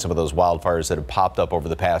we've had some of those wildfires that have popped up over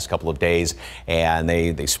the past couple of days, and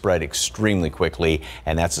they spread extremely quickly,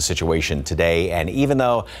 and that's the situation today. And even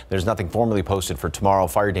though there's nothing formally posted for tomorrow,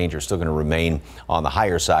 fire danger is still going to remain on the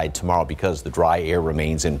higher side tomorrow because the dry air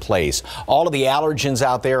remains in place. All of the allergens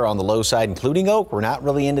out there on the low side, including oak. We're not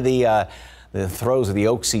really into the throes of the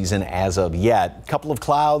oak season as of yet. A couple of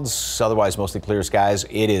clouds, otherwise mostly clear skies.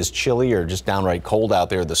 It is chilly or just downright cold out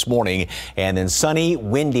there this morning, and then sunny,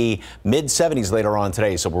 windy, mid 70s later on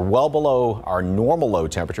today. So we're well below our normal low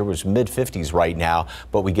temperature, which is mid 50s right now,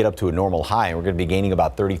 but we get up to a normal high, and we're going to be gaining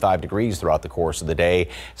about 35 degrees throughout the course of the day.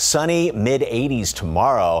 Sunny, mid 80s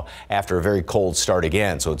tomorrow after a very cold start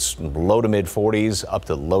again. So it's low to mid 40s up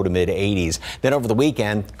to low to mid 80s. Then over the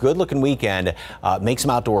weekend, good looking weekend, make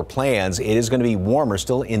some outdoor plans. It is going to be warmer,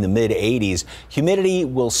 still in the mid 80s. Humidity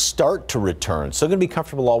will start to return. Still going to be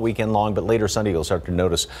comfortable all weekend long, but later Sunday you'll start to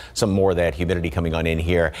notice some more of that humidity coming on in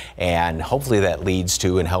here, and hopefully that leads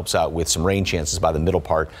to and helps out with some rain chances by the middle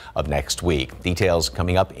part of next week. Details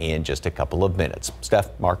coming up in just a couple of minutes.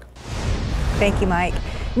 Steph, Mark. Thank you, Mike.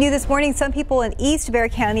 New this morning, some people in East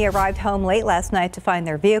Bexar County arrived home late last night to find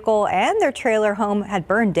their vehicle and their trailer home had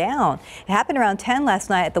burned down. It happened around 10 last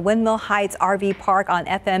night at the Windmill Heights RV Park on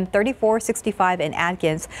FM 3465 in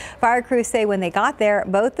Atkins. Fire crews say when they got there,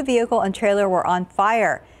 both the vehicle and trailer were on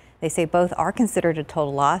fire. They say both are considered a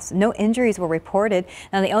total loss. No injuries were reported.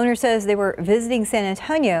 Now, the owner says they were visiting San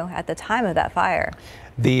Antonio at the time of that fire.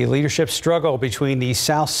 The leadership struggle between the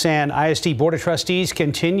South San ISD Board of Trustees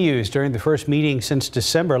continues during the first meeting since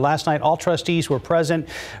December. Last night, all trustees were present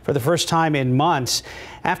for the first time in months.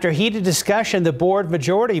 After heated discussion, the board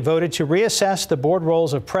majority voted to reassess the board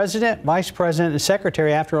roles of president, vice president, and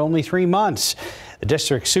secretary after only 3 months. The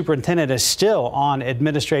district superintendent is still on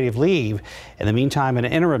administrative leave. In the meantime, an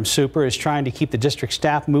interim super is trying to keep the district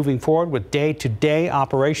staff moving forward with day-to-day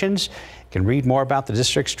operations. You can read more about the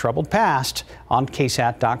district's troubled past on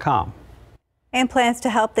KSAT.com. And plans to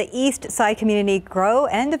help the East Side community grow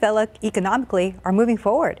and develop economically are moving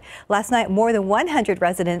forward. Last night, more than 100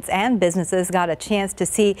 residents and businesses got a chance to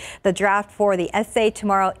see the draft for the SA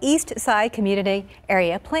Tomorrow East Side Community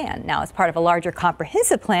Area Plan. Now, it's part of a larger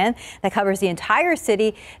comprehensive plan that covers the entire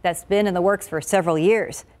city that's been in the works for several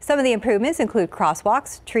years. Some of the improvements include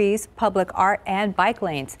crosswalks, trees, public art, and bike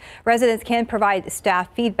lanes. Residents can provide staff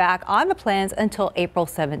feedback on the plans until April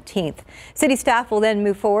 17th. City staff will then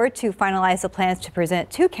move forward to finalize the plans to present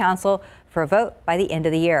to council for a vote by the end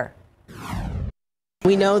of the year.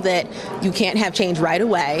 We know that you can't have change right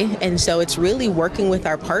away, and so it's really working with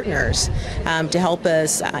our partners to help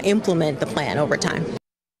us implement the plan over time.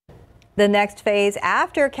 The next phase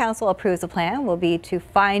after council approves the plan will be to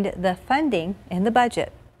find the funding in the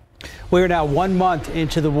budget. We are now 1 month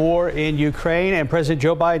into the war in Ukraine, and President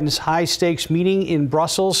Joe Biden's high-stakes meeting in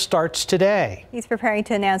Brussels starts today. He's preparing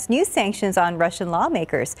to announce new sanctions on Russian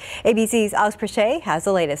lawmakers. ABC's Alex Prochet has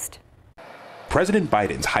the latest. President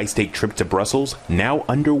Biden's high-stake trip to Brussels now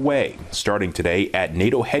underway, starting today at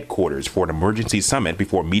NATO headquarters for an emergency summit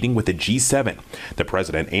before meeting with the G7. The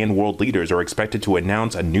president and world leaders are expected to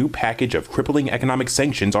announce a new package of crippling economic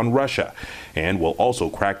sanctions on Russia, and will also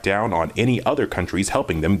crack down on any other countries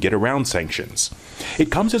helping them get around sanctions. It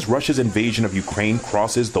comes as Russia's invasion of Ukraine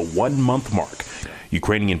crosses the 1-month mark.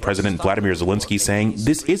 Ukrainian President Vladimir Zelensky saying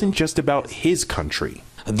this isn't just about his country.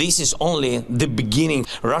 This is only the beginning.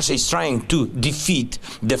 Russia is trying to defeat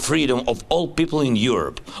the freedom of all people in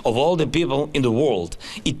Europe, of all the people in the world.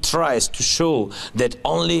 It tries to show that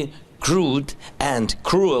only crude and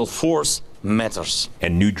cruel force matters. A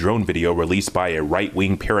new drone video released by a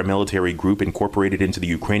right-wing paramilitary group incorporated into the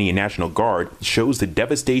Ukrainian National Guard shows the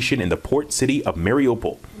devastation in the port city of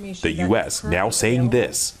Mariupol. The U.S. now saying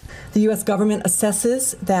this. The U.S. government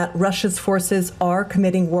assesses that Russia's forces are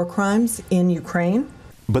committing war crimes in Ukraine.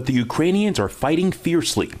 But the Ukrainians are fighting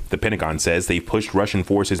fiercely. The Pentagon says they've pushed Russian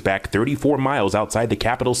forces back 34 miles outside the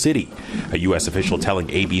capital city. A U.S. official telling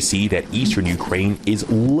ABC that eastern Ukraine is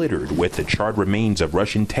littered with the charred remains of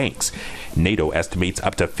Russian tanks. NATO estimates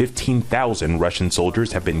up to 15,000 Russian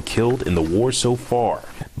soldiers have been killed in the war so far.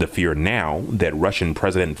 The fear now that Russian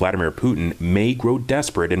President Vladimir Putin may grow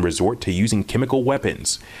desperate and resort to using chemical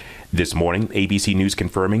weapons. This morning, ABC News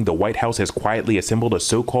confirming the White House has quietly assembled a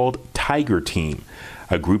so-called Tiger Team,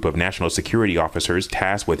 a group of national security officers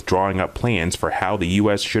tasked with drawing up plans for how the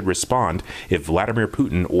U.S. should respond if Vladimir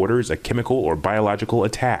Putin orders a chemical or biological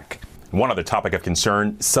attack. One other topic of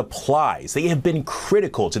concern, supplies. They have been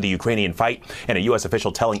critical to the Ukrainian fight, and a U.S.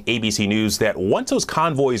 official telling ABC News that once those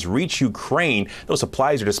convoys reach Ukraine, those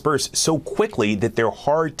supplies are dispersed so quickly that they're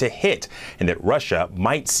hard to hit, and that Russia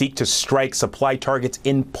might seek to strike supply targets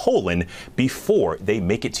in Poland before they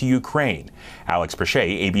make it to Ukraine. Alex Perche,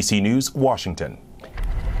 ABC News, Washington.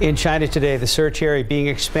 In China today, the search area being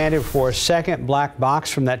expanded for a second black box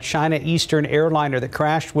from that China Eastern airliner that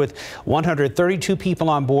crashed with 132 people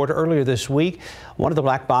on board earlier this week. One of the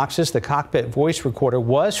black boxes, the cockpit voice recorder,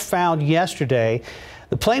 was found yesterday.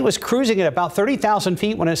 The plane was cruising at about 30,000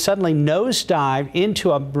 feet when it suddenly nosedived into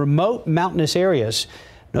a remote mountainous areas.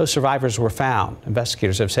 No survivors were found.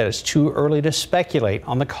 Investigators have said it's too early to speculate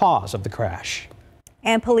on the cause of the crash.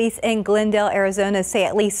 And police in Glendale, Arizona say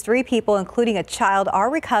at least 3 people, including a child, are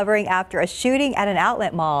recovering after a shooting at an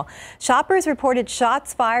outlet mall. Shoppers reported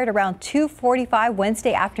shots fired around 2:45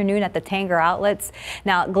 Wednesday afternoon at the Tanger outlets.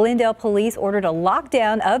 Now, Glendale police ordered a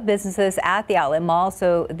lockdown of businesses at the outlet mall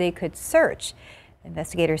so they could search.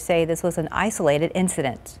 Investigators say this was an isolated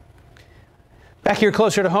incident. Back here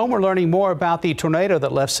closer to home, we're learning more about the tornado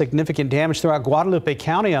that left significant damage throughout Guadalupe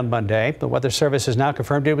County on Monday. The Weather Service has now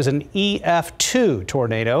confirmed it was an EF2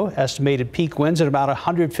 tornado, estimated peak winds at about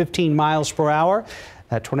 115 miles per hour.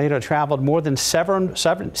 That tornado traveled more than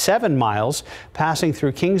 7 miles, passing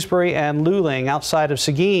through Kingsbury and Luling outside of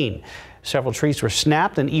Seguin. Several trees were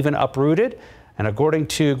snapped and even uprooted. And according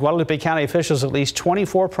to Guadalupe County officials, at least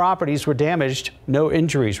 24 properties were damaged. No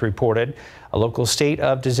injuries reported. A local state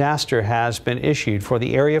of disaster has been issued for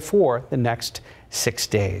the area for the next 6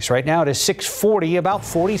 days. Right now it is 6:40, about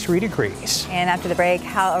 43 degrees. And after the break,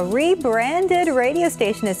 how a rebranded radio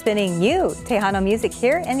station is spinning new Tejano music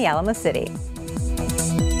here in the Alamo City.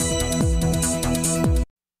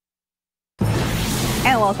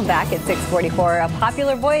 And welcome back at 6:44. A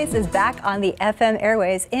popular voice is back on the FM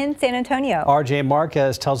airways in San Antonio. RJ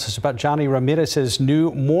Marquez tells us about Johnny Ramirez's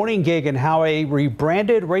new morning gig and how a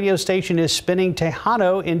rebranded radio station is spinning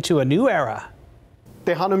Tejano into a new era.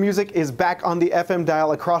 Tejano music is back on the FM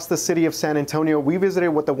dial across the city of San Antonio. We visited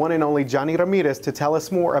with the one and only Johnny Ramirez to tell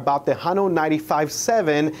us more about Tejano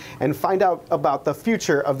 95.7 and find out about the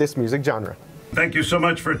future of this music genre. Thank you so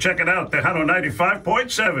much for checking out Tejano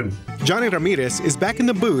 95.7. Johnny Ramirez is back in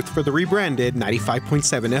the booth for the rebranded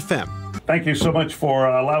 95.7 FM. Thank you so much for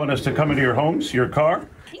allowing us to come into your homes, your car.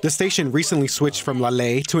 The station recently switched from La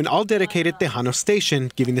Ley to an all-dedicated Tejano station,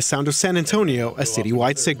 giving the sound of San Antonio a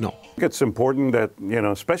citywide signal. It's important that,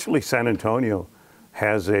 especially San Antonio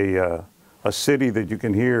has a city that you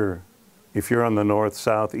can hear if you're on the north,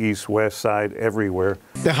 south, east, west side, everywhere.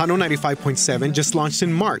 Tejano 95.7 just launched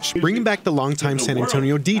in March, bringing back the longtime San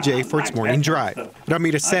Antonio DJ for its morning drive.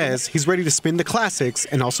 Ramirez says he's ready to spin the classics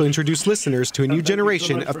and also introduce listeners to a new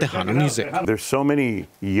generation of Tejano music. There's so many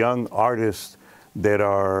young artists that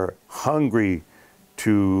are hungry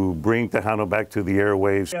to bring Tejano back to the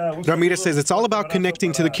airwaves. Ramirez says it's all about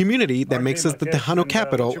connecting to the community that makes us the Tejano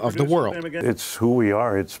capital of the world. It's who we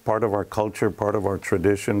are. It's part of our culture, part of our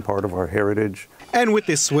tradition, part of our heritage. And with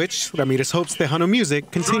this switch, Ramirez hopes Tejano music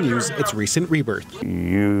continues its recent rebirth.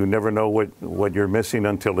 You never know what you're missing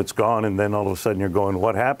until it's gone, and then all of a sudden you're going,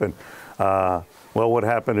 what happened? Well, what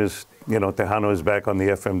happened is, Tejano is back on the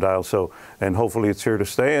FM dial, and hopefully it's here to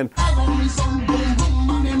stay. And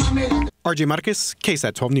RJ Marquez,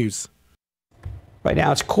 KSAT 12 News. Right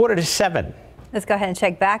now it's 6:45. Let's go ahead and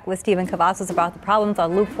check back with Stephen Cavazos about the problems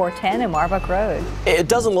on Loop 410 and Marbach Road. It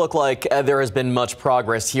doesn't look like there has been much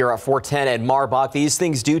progress here at 410 and Marbach. These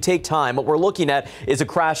things do take time. What we're looking at is a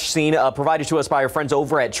crash scene provided to us by our friends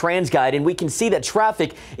over at TransGuide, and we can see that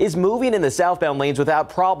traffic is moving in the southbound lanes without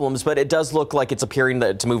problems, but it does look like it's appearing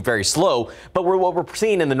to move very slow. But what we're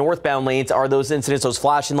seeing in the northbound lanes are those incidents, those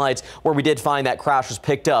flashing lights, where we did find that crash was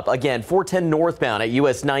picked up. Again, 410 northbound at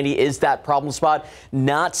US 90 is that problem spot.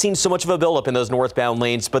 Not seeing so much of a buildup in those northbound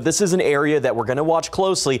lanes, but this is an area that we're going to watch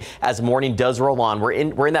closely as the morning does roll on. We're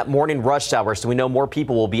in that morning rush hour, so we know more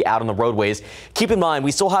people will be out on the roadways. Keep in mind,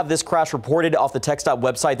 we still have this crash reported off the TxDOT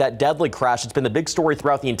website, that deadly crash. It's been the big story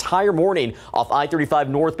throughout the entire morning off I-35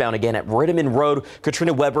 northbound, again at Rittiman Road.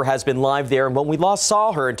 Katrina Weber has been live there, and when we last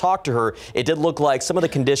saw her and talked to her, it did look like some of the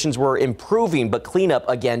conditions were improving, but cleanup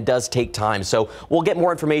again does take time. So we'll get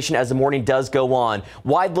more information as the morning does go on.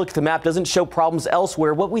 Wide look at the map doesn't show problems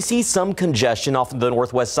elsewhere, but we see some congestion congestion off the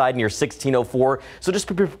northwest side near 1604. So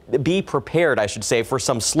just be prepared, I should say, for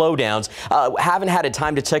some slowdowns. Haven't had a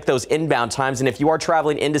time to check those inbound times. And if you are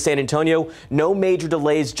traveling into San Antonio, no major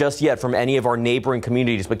delays just yet from any of our neighboring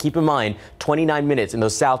communities. But keep in mind, 29 minutes in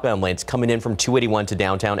those southbound lanes coming in from 281 to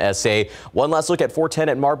downtown SA. One last look at 410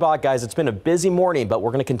 at Marbach. Guys, it's been a busy morning, but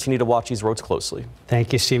we're going to continue to watch these roads closely.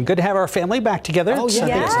 Thank you, Steve. Good to have our family back together. Oh,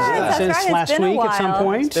 yeah. Since last week at some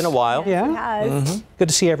point. It's been a while. Yeah. Good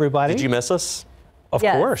to see everybody. Did you miss us? Of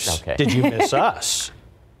course. Okay. Did you miss us?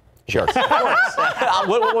 Sure. Of course.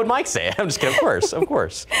 What would Mike say? I'm just kidding. Of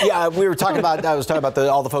course. Yeah, we were talking about. I was talking about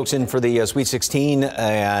all the folks in for the Sweet 16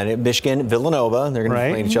 and Michigan, Villanova. They're going to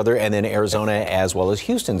be playing each other, and then Arizona as well as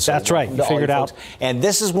Houston. So that's right. You figured out. And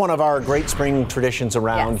this is one of our great spring traditions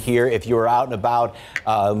around here. If you are out and about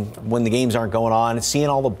when the games aren't going on, seeing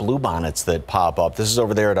all the blue bonnets that pop up. This is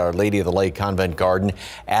over there at Our Lady of the Lake Convent Garden.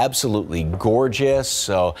 Absolutely gorgeous.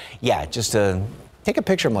 So yeah, just take a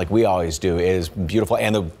picture of them like we always do. It is beautiful,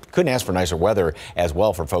 and they couldn't ask for nicer weather as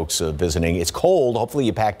well for folks visiting. It's cold. Hopefully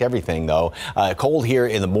you packed everything, though. Cold here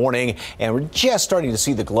in the morning, and we're just starting to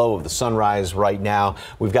see the glow of the sunrise right now.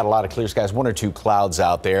 We've got a lot of clear skies, 1 or 2 clouds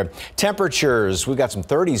out there. Temperatures, we've got some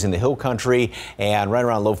 30s in the hill country and right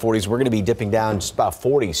around low 40s. We're going to be dipping down just about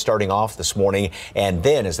 40 starting off this morning, and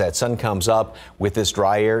then as that sun comes up with this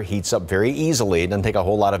dry air, heats up very easily. It doesn't take a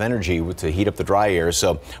whole lot of energy to heat up the dry air,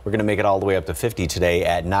 so we're going to make it all the way up to 50 today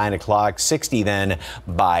at 9 o'clock, 60 then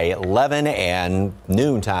by 11 and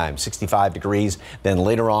noontime, 65 degrees. Then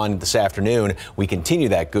later on this afternoon, we continue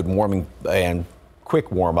that good warming and quick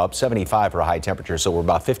warm up, 75 for a high temperature. So we're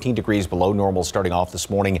about 15 degrees below normal starting off this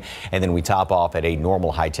morning, and then we top off at a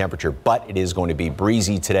normal high temperature. But it is going to be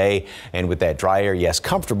breezy today, and with that dry air, yes,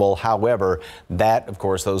 comfortable. However, that, of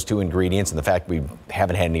course, those two ingredients and the fact we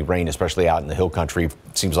haven't had any rain, especially out in the hill country,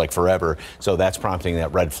 seems like forever. So that's prompting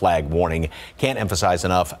that red flag warning. Can't emphasize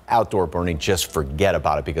enough, outdoor burning, just forget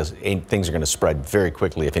about it, because things are going to spread very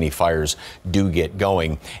quickly if any fires do get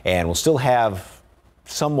going. And we'll still have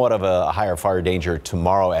somewhat of a higher fire danger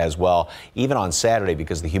tomorrow as well, even on Saturday,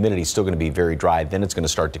 because the humidity is still going to be very dry. Then it's going to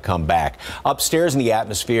start to come back. Upstairs in the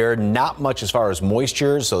atmosphere, not much as far as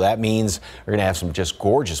moisture, so that means we're going to have some just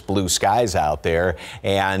gorgeous blue skies out there.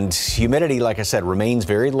 And humidity, like I said, remains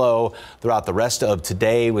very low throughout the rest of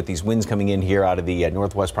today, with these winds coming in here out of the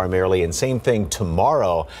northwest primarily. And same thing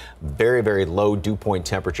tomorrow, very, very low dew point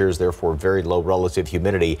temperatures, therefore very low relative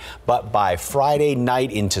humidity. But by Friday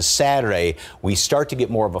night into Saturday, we start to get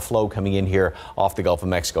more of a flow coming in here off the Gulf of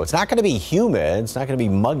Mexico. It's not going to be humid, it's not going to be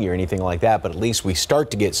muggy or anything like that, but at least we start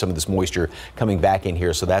to get some of this moisture coming back in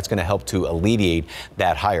here, so that's going to help to alleviate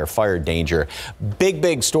that higher fire danger.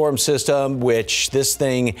 Big storm system, which this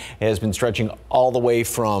thing has been stretching all the way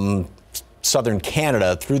from southern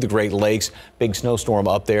Canada through the Great Lakes. Big snowstorm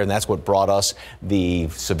up there, and that's what brought us the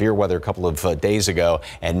severe weather a couple of days ago.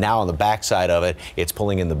 And now on the backside of it, it's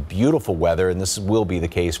pulling in the beautiful weather, and this will be the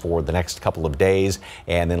case for the next couple of days.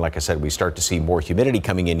 And then, like I said, we start to see more humidity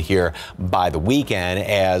coming in here by the weekend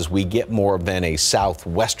as we get more than a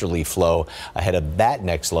southwesterly flow ahead of that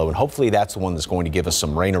next low. And hopefully that's the one that's going to give us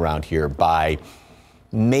some rain around here by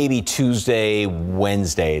maybe Tuesday,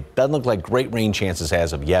 Wednesday. It doesn't look like great rain chances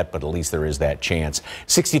as of yet, but at least there is that chance.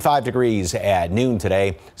 65 degrees at noon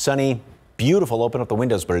today. Sunny, beautiful. Open up the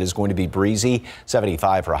windows, but it is going to be breezy.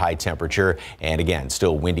 75 for a high temperature. And again,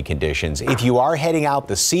 still windy conditions. If you are heading out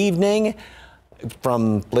this evening,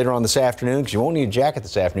 from later on this afternoon, because you won't need a jacket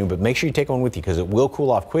this afternoon, but make sure you take one with you because it will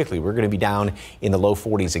cool off quickly. We're going to be down in the low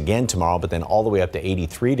 40s again tomorrow, but then all the way up to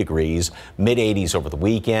 83 degrees, mid 80s over the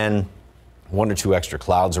weekend. 1 or 2 extra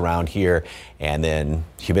clouds around here, and then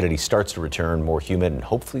humidity starts to return, more humid, and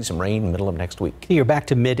hopefully some rain in the middle of next week. You're back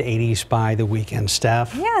to mid 80s by the weekend,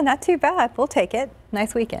 Steph. Yeah, not too bad. We'll take it.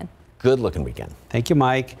 Nice weekend. Good looking weekend. Thank you,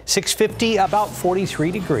 Mike. 650, about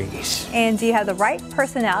 43 degrees. And do you have the right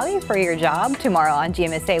personality for your job? Tomorrow on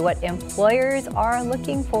GMSA, what employers are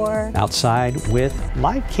looking for. Outside with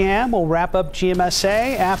Live Cam. We'll wrap up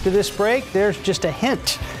GMSA. After this break, there's just a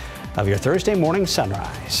hint of your Thursday morning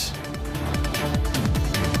sunrise.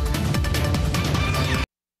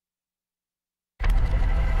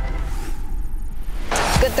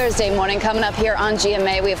 Good Thursday morning coming up here on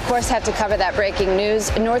GMA. We, of course, have to cover that breaking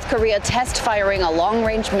news. North Korea test firing a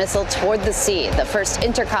long-range missile toward the sea, the first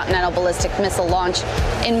intercontinental ballistic missile launch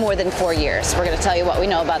in more than 4 years. We're going to tell you what we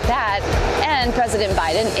know about that. And President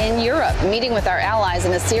Biden in Europe, meeting with our allies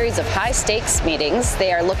in a series of high-stakes meetings.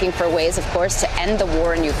 They are looking for ways, of course, to end the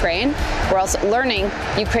war in Ukraine. We're also learning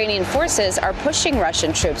Ukrainian forces are pushing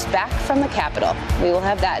Russian troops back from the capital. We will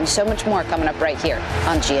have that and so much more coming up right here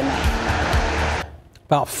on GMA.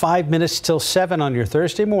 About 5 minutes till 7 on your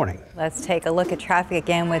Thursday morning. Let's take a look at traffic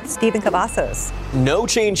again with Stephen Cavazos. No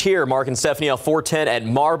change here, Mark and Stephanie, on 410 at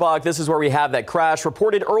Marbach. This is where we have that crash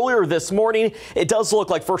reported earlier this morning. It does look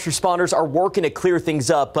like first responders are working to clear things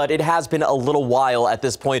up, but it has been a little while at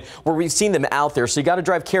this point where we've seen them out there. So you got to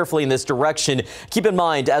drive carefully in this direction. Keep in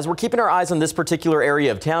mind, as we're keeping our eyes on this particular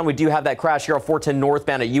area of town, we do have that crash here on 410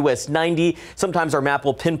 northbound at US 90. Sometimes our map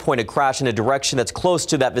will pinpoint a crash in a direction that's close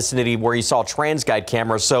to that vicinity where you saw TransGuide cameras.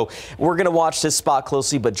 So we're going to watch this spot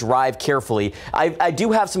closely, but drive carefully. I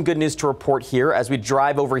do have some good news to report here as we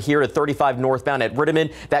drive over here to 35 northbound at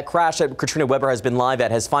Rittiman. That crash that Katrina Weber has been live at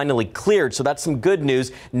has finally cleared. So that's some good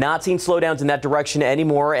news. Not seeing slowdowns in that direction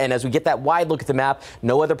anymore. And as we get that wide look at the map,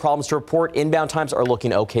 no other problems to report. Inbound times are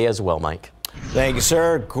looking okay as well, Mike. Thank you,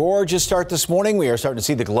 sir. Gorgeous start this morning. We are starting to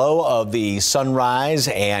see the glow of the sunrise.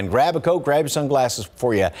 And grab a coat, grab your sunglasses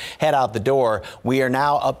before you head out the door. We are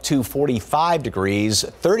now up to 45 degrees,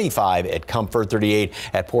 35 at Comfort, 38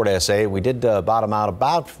 at Port SA. We did bottom out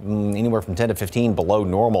about anywhere from 10 to 15 below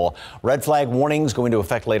normal. Red flag warnings go into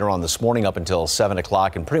effect later on this morning up until 7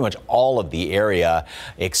 o'clock in pretty much all of the area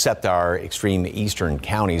except our extreme eastern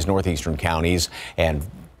counties, northeastern counties, and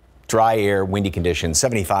dry air, windy conditions,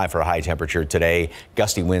 75 for a high temperature today.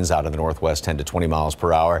 Gusty winds out of the northwest, 10 to 20 miles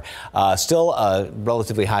per hour. Still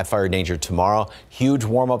relatively high fire danger tomorrow. Huge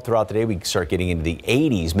warm up throughout the day. We start getting into the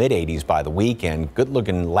 80s, mid 80s by the weekend. Good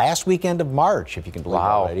looking last weekend of March, if you can believe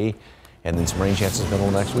already. And then some rain chances middle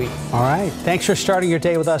of next week. All right. Thanks for starting your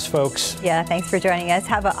day with us, folks. Yeah, thanks for joining us.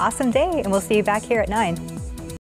 Have an awesome day, and we'll see you back here at 9.